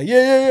rowdy, like,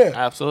 yeah.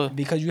 Absolutely.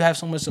 Because you have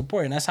so much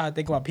support. And that's how I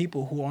think about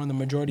people who are on the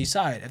majority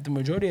side. If the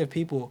majority of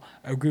people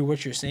agree with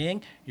what you're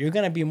saying, you're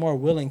going to be more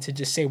willing to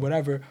just say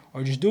whatever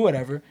or just do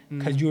whatever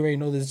because you already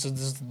know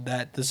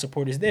that the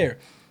support is there.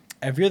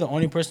 If you're the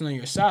only person on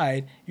your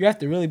side, you have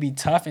to really be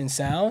tough and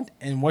sound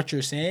in what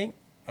you're saying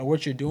or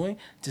what you're doing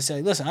to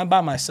say, listen, I'm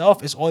by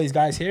myself. It's all these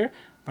guys here,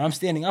 but I'm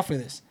standing up for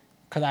this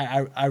because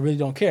I really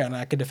don't care and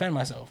I can defend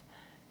myself.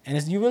 And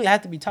you really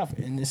have to be tough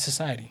in this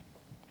society.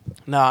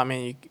 No, I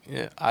mean,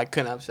 I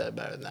couldn't have said it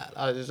better than that.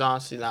 There's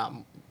honestly not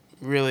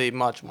really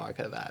much more I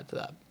could have added to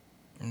that.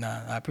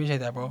 Nah, I appreciate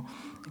that, bro.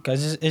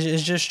 Because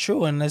it's just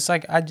true. And it's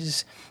like,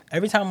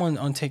 every time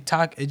on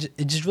TikTok,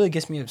 it just really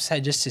gets me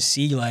upset just to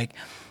see, like,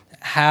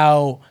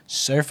 how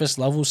surface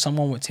level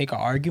someone would take an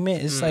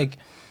argument. It's like,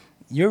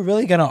 you're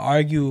really going to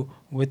argue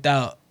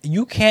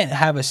you can't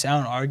have a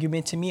sound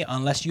argument to me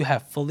unless you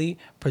have fully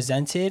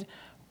presented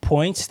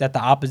points that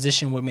the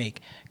opposition would make.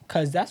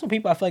 Because that's what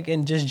people, I feel like,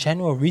 in just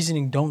general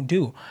reasoning don't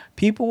do.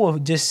 People will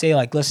just say,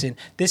 like, listen,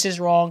 this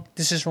is wrong,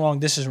 this is wrong,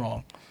 this is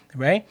wrong,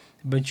 right?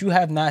 But you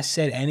have not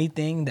said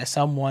anything that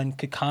someone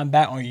could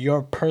combat on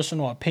your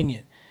personal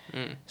opinion.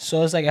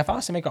 So it's like, if I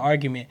was to make an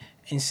argument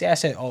and say I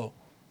said,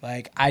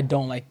 I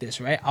don't like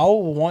this, right?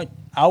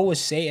 I would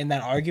say in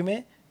that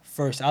argument,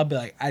 first, I'll be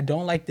like, I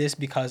don't like this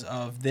because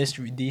of these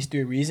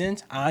three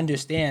reasons. I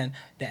understand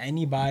that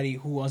anybody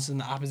who was on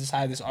the opposite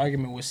side of this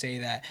argument would say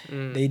that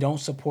they don't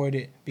support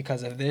it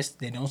because of this,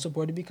 they don't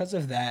support it because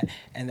of that,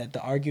 and that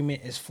the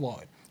argument is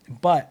flawed.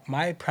 But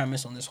my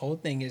premise on this whole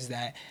thing is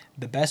that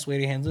the best way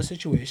to handle the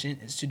situation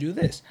is to do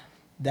this.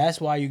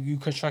 That's why you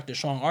construct a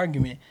strong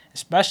argument,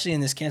 especially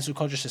in this cancel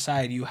culture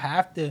society. You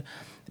have to,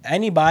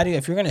 anybody,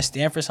 if you're going to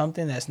stand for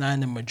something that's not in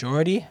the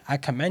majority, I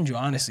commend you,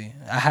 honestly.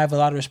 I have a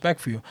lot of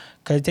respect for you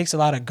because it takes a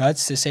lot of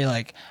guts to say,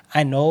 like,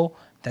 I know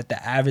that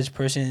the average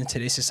person in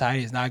today's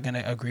society is not going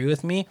to agree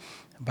with me,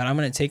 but I'm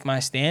going to take my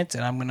stance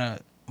and I'm going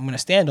to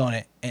stand on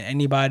it. And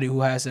anybody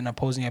who has an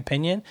opposing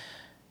opinion,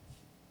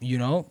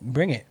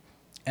 bring it.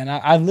 And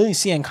I literally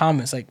see in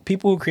comments, like,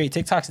 people who create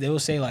TikToks, they will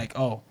say, like,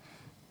 oh,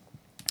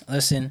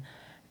 listen,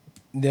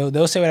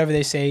 they'll say whatever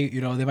they say.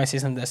 They might say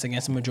something that's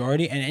against the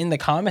majority. And in the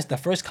comments, the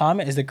first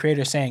comment is the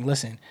creator saying,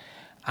 listen,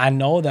 I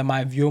know that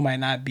my view might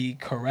not be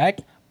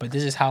correct, but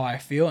this is how I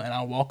feel, and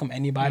I welcome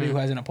anybody who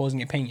has an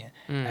opposing opinion.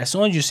 As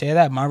soon as you say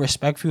that, my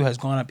respect for you has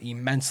gone up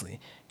immensely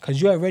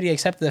because you already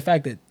accepted the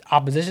fact that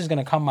opposition is going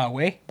to come my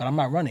way, but I'm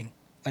not running.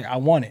 Like, I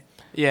want it.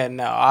 Yeah,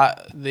 no.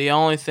 The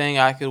only thing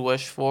I could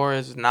wish for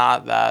is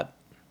not that.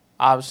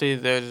 Obviously,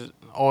 there's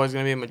always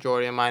going to be a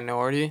majority and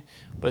minority,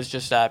 but it's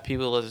just that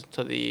people listen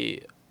to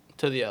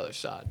the other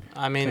side.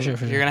 I mean, For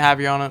sure. you're going to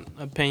have your own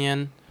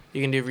opinion.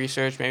 You can do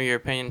research. Maybe your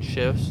opinion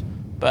shifts.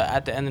 But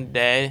at the end of the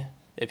day,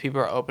 if people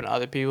are open to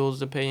other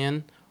people's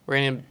opinion,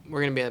 we're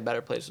gonna be in a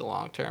better place in the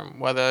long term.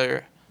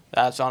 Whether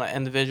that's on an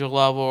individual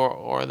level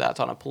or that's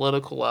on a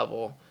political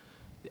level,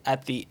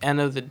 at the end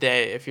of the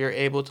day, if you're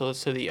able to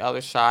listen to the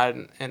other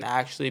side and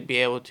actually be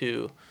able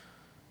to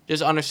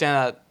just understand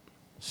that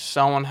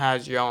someone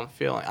has your own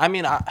feeling. I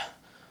mean, I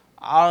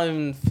don't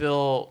even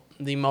feel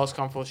the most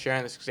comfortable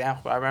sharing this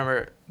example, but I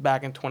remember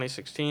back in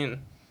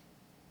 2016,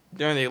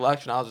 during the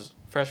election, I was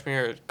freshman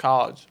year of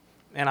college,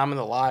 and I'm in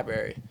the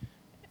library,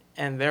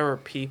 and there were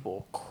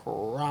people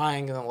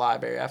crying in the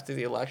library after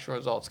the election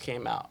results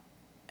came out.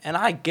 And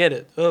I get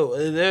it. Oh,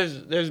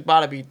 there's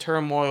about to be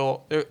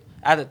turmoil.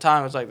 At the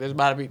time, it's like there's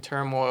about to be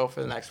turmoil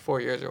for the next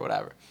 4 years or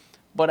whatever.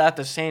 But at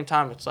the same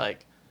time, it's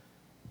like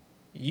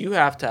you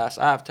have tests,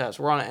 I have tests.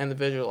 We're on an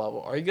individual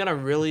level. Are you going to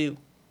really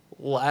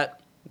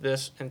let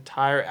this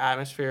entire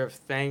atmosphere of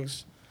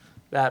things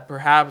that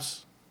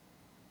perhaps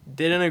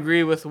didn't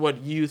agree with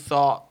what you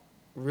thought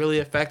really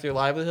affect your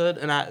livelihood?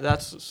 And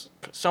that's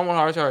somewhat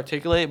hard to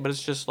articulate, but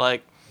it's just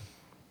like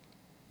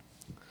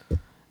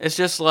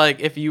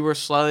if you were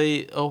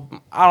slightly open,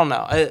 I don't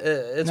know.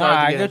 It's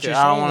hard to get into.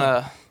 I don't want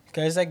to.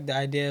 Because it's like the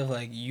idea of,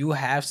 like, you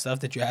have stuff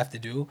that you have to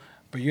do,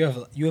 but you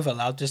have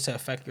allowed this to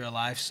affect your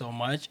life so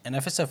much. And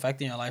if it's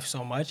affecting your life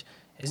so much,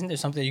 isn't there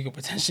something you could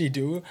potentially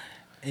do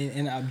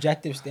in an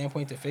objective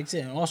standpoint to fix it?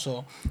 And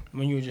also,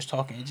 when you were just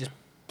talking, it just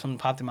something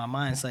popped in my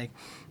mind. It's like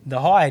the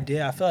whole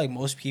idea. I feel like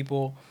most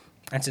people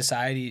in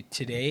society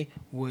today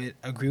would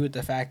agree with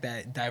the fact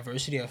that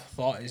diversity of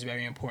thought is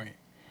very important.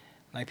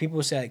 Like,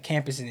 people say, like,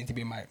 campuses need to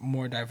be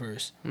more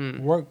diverse.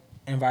 Work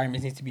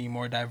environments need to be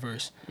more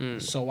diverse.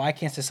 So why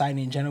can't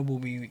society in general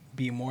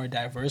be more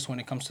diverse when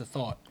it comes to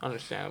thought?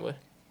 Understandably.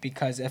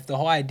 Because if the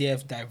whole idea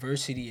of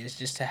diversity is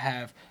just to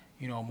have,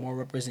 more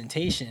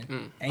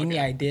representation, any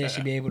idea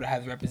should be able to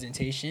have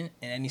representation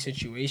in any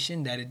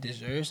situation that it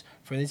deserves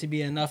for there to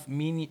be enough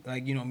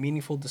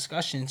meaningful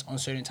discussions on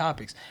certain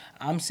topics.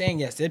 I'm saying,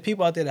 yes, there are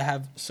people out there that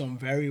have some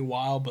very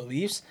wild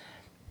beliefs.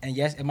 And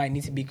yes, it might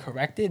need to be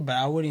corrected, but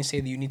I wouldn't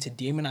say that you need to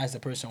demonize the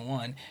person,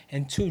 one.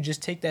 And two,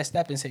 just take that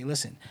step and say,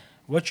 listen,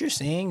 what you're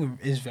saying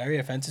is very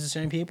offensive to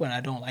certain people, and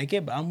I don't like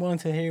it, but I'm willing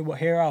to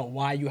hear out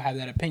why you have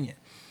that opinion.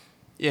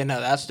 Yeah,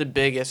 no, that's the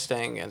biggest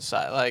thing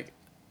inside. Like,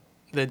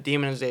 the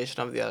demonization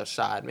of the other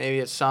side. Maybe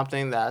it's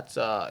something that's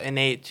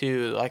innate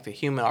to, like, the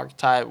human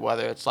archetype,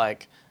 whether it's,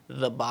 like,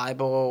 the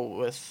Bible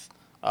with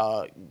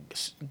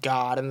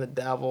God and the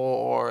devil,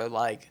 or,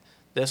 like,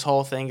 this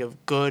whole thing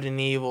of good and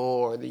evil,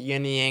 or the yin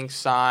and yang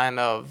sign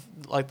of,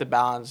 like, the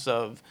balance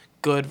of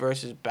good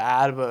versus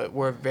bad, but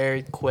we're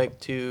very quick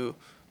to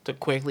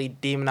quickly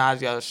demonize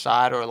the other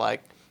side, or,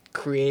 like,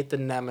 create the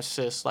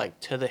nemesis, like,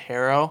 to the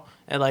hero,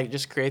 and, like,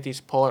 just create these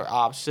polar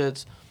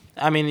opposites.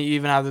 I mean, you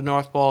even have the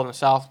North Pole and the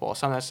South Pole.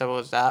 Something as simple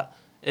as that.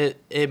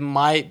 It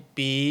might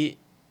be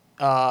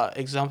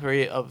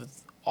exemplary of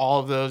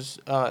all of those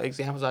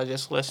examples I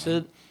just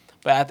listed,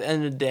 but at the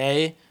end of the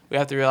day, we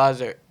have to realize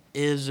there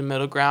is a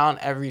middle ground.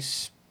 Every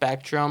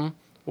spectrum,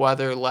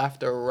 whether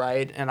left or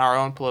right in our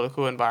own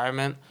political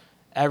environment,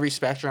 every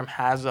spectrum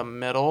has a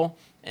middle,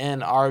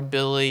 and our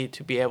ability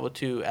to be able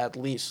to at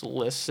least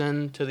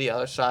listen to the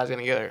other side is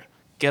going to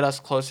get us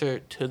closer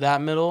to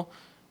that middle.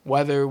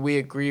 Whether we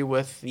agree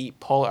with the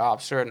polar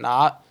opposite or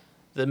not,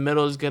 the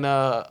middle is going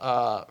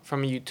to,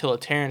 from a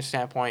utilitarian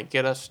standpoint,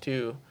 get us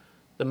to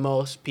the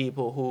most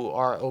people who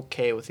are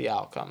okay with the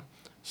outcome.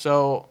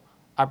 So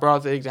I brought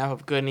up the example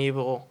of good and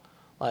evil,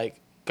 like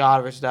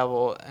God versus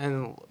devil,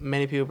 and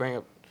many people bring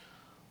up,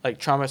 like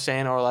Trump is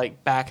saying, or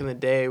like back in the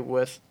day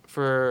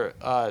for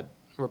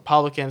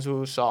Republicans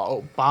who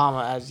saw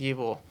Obama as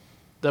evil.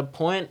 The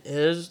point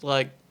is,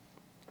 like,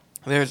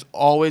 there's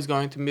always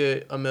going to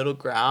be a middle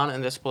ground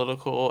in this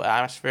political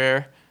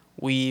atmosphere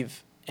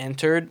we've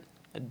entered.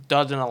 It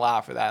doesn't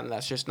allow for that, and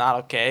that's just not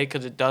okay,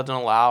 because it doesn't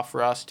allow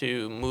for us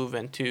to move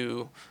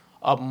into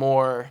a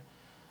more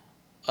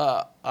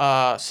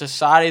a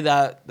society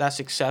that's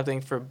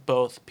accepting for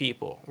both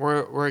people.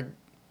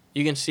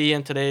 You can see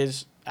in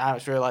today's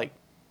atmosphere, like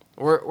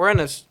we're in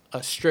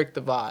a strict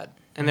divide,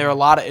 and there are a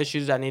lot of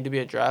issues that need to be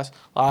addressed,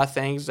 a lot of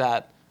things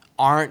that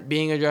aren't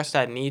being addressed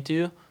that need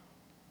to.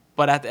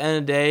 But at the end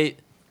of the day,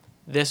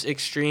 this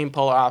extreme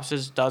polar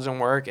opposites doesn't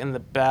work, and the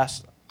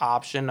best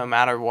option, no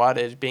matter what,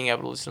 is being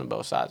able to listen to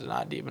both sides and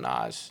not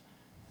demonize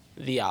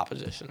the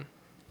opposition.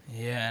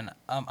 Yeah, and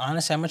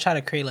honestly, I'm gonna try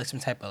to create like some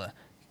type of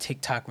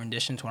TikTok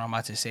rendition to what I'm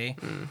about to say.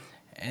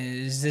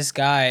 Is this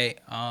guy?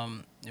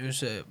 There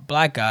was a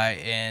black guy,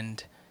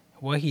 and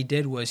what he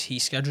did was he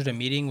scheduled a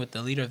meeting with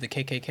the leader of the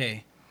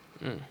KKK,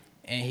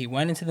 and he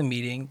went into the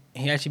meeting.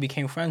 And he actually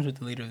became friends with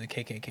the leader of the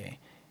KKK,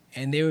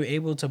 and they were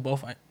able to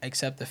both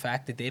accept the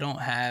fact that they don't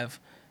have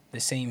the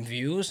same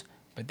views,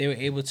 but they were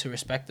able to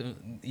respect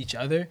each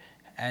other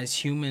as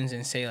humans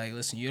and say, like,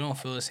 listen, you don't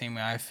feel the same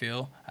way I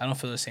feel. I don't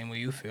feel the same way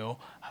you feel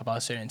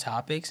about certain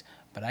topics,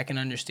 but I can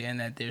understand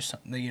that there's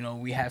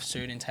some, we have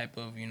certain type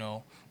of,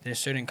 there's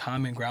certain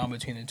common ground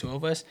between the two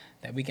of us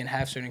that we can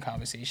have certain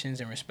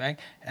conversations and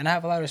respect. And I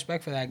have a lot of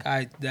respect for that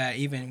guy that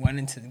even went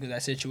into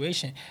that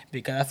situation,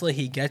 because I feel like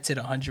he gets it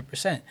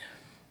 100%.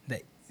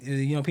 That,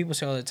 people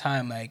say all the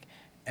time, like,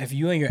 if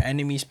you and your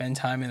enemy spend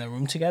time in the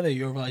room together,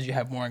 you'll realize you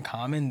have more in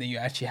common than you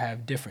actually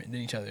have different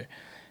than each other.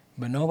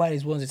 But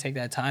nobody's willing to take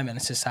that time,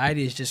 and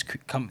society is just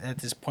come at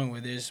this point where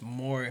there's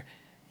more,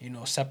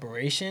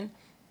 separation.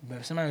 But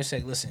if somebody would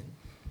say, listen,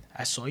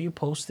 I saw you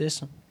post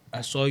this,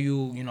 I saw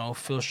you,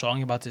 feel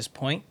strong about this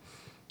point.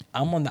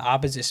 I'm on the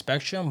opposite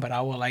spectrum, but I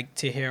would like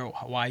to hear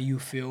why you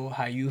feel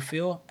how you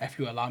feel if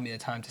you allow me the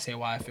time to say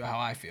why I feel how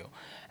I feel.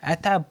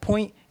 At that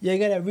point, you're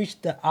going to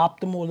reach the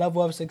optimal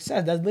level of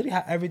success. That's literally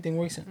how everything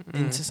works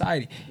in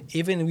society.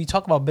 Even we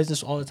talk about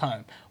business all the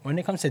time. When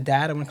it comes to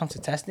data, when it comes to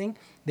testing,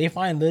 they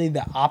find literally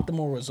the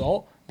optimal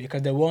result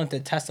because they're willing to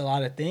test a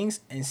lot of things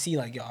and see,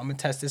 like, yo, I'm going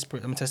to test this, I'm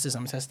going to test this,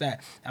 I'm going to test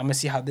that. I'm going to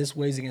see how this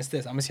weighs against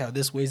this. I'm going to see how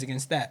this weighs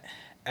against that.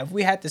 If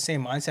we had the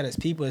same mindset as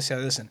people to say,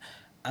 listen,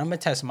 I'm going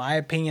to test my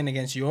opinion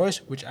against yours,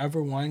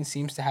 whichever one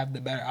seems to have the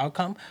better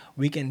outcome,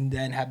 we can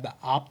then have the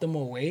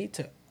optimal way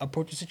to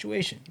approach the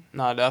situation.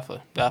 No,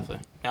 definitely.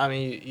 I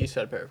mean, you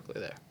said it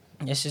perfectly there.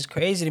 It's just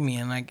crazy to me,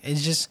 and like I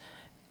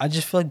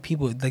just feel like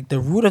people, like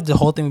the root of the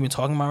whole thing we've been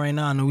talking about right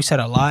now, I know we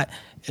said a lot,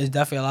 it's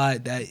definitely a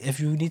lot that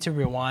if you need to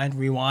rewind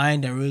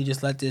and really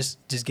just let this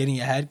just get in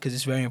your head because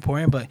it's very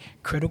important, but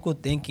critical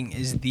thinking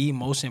is the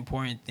most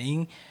important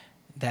thing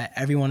that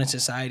everyone in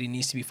society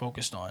needs to be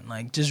focused on.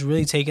 Like, just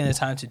really taking the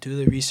time to do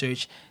the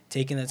research,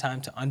 taking the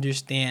time to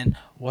understand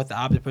what the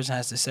opposite person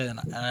has to say.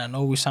 And I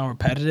know we sound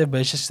repetitive,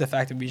 but it's just the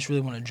fact that we just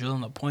really want to drill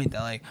in the point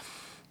that, like,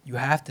 you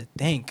have to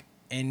think.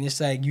 And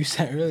it's like you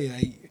said earlier,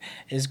 like,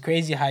 it's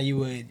crazy how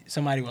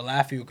somebody would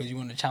laugh at you because you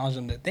want to challenge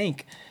them to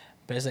think.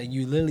 But it's like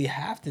you literally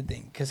have to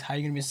think, because how are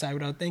you going to be inside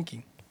without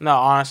thinking? No,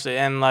 honestly,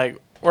 and, like,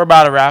 we're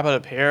about to wrap it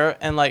up here.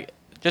 And, like,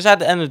 just at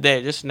the end of the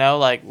day, just know,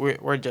 like,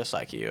 we're just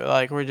like you.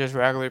 Like, we're just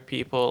regular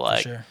people.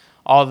 Like, sure.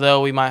 Although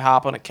we might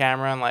hop on a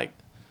camera and, like,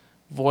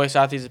 voice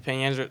out these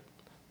opinions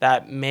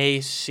that may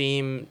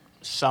seem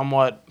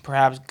somewhat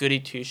perhaps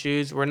goody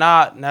two-shoes, we're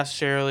not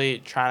necessarily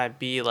trying to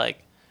be,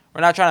 like,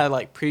 we're not trying to,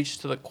 like, preach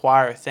to the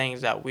choir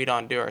things that we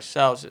don't do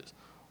ourselves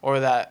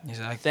or that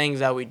things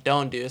that we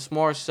don't do. It's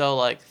more so,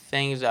 like,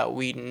 things that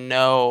we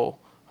know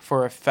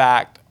for a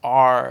fact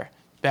are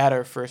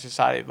better for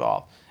society to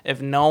evolve.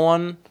 If no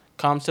one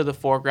comes to the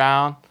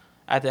foreground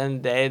at the end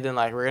of the day, then,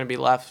 like, we're going to be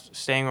left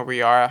staying where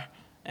we are,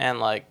 and,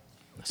 like,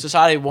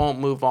 society won't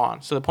move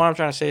on. So the point I'm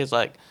trying to say is,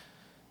 like,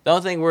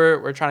 don't think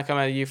we're trying to come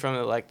at you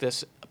from, like,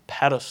 this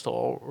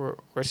pedestal.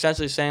 We're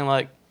essentially saying,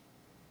 like,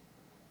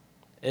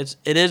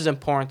 it is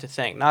important to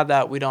think. Not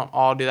that we don't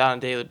all do that on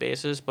a daily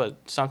basis, but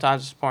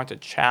sometimes it's important to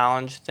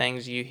challenge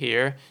things you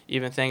hear,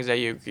 even things that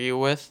you agree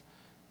with,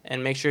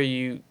 and make sure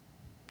you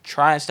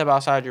try and step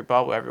outside your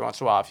bubble every once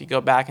in a while. If you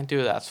go back into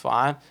it, that's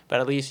fine, but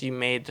at least you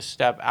made the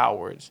step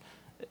outwards.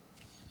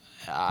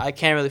 I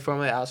can't really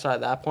formulate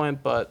outside that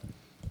point, but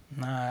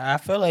I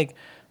feel like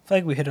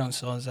we hit on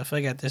cylinders. I feel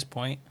like at this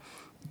point,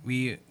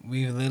 we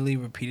literally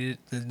repeated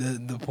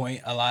the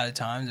point a lot of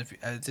times.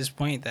 At this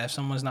point, that if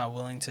someone's not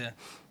willing to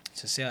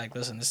say, like,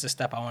 listen, this is a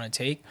step I want to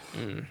take,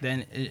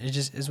 then it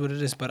just is what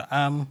it is. But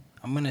I'm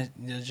gonna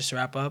just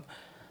wrap up.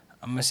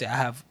 I'm gonna say I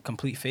have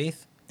complete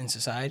faith in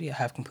society. I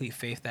have complete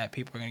faith that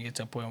people are going to get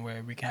to a point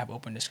where we can have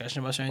open discussion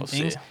about certain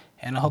things.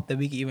 And I hope that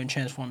we can even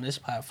transform this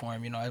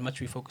platform, as much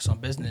as we focus on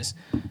business,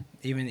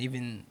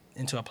 even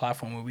into a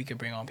platform where we could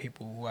bring on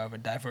people who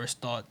have diverse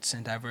thoughts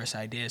and diverse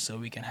ideas, so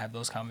we can have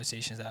those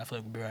conversations that I feel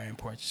like would be very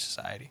important to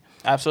society.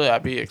 Absolutely.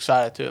 I'd be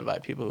excited to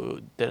invite people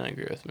who didn't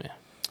agree with me.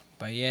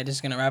 But yeah, this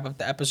is going to wrap up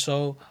the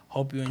episode.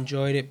 Hope you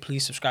enjoyed it.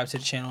 Please subscribe to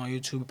the channel on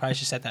YouTube. We probably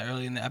should set that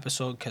early in the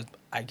episode because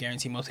I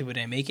guarantee most people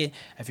didn't make it.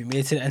 If you made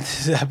it to the end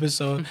of the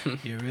episode,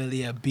 you're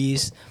really a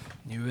beast.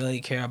 You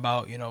really care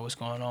about, what's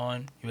going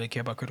on. You really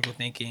care about critical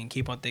thinking.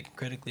 Keep on thinking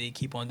critically.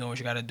 Keep on doing what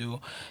you got to do.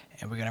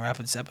 And we're going to wrap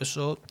up this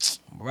episode.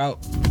 We're out.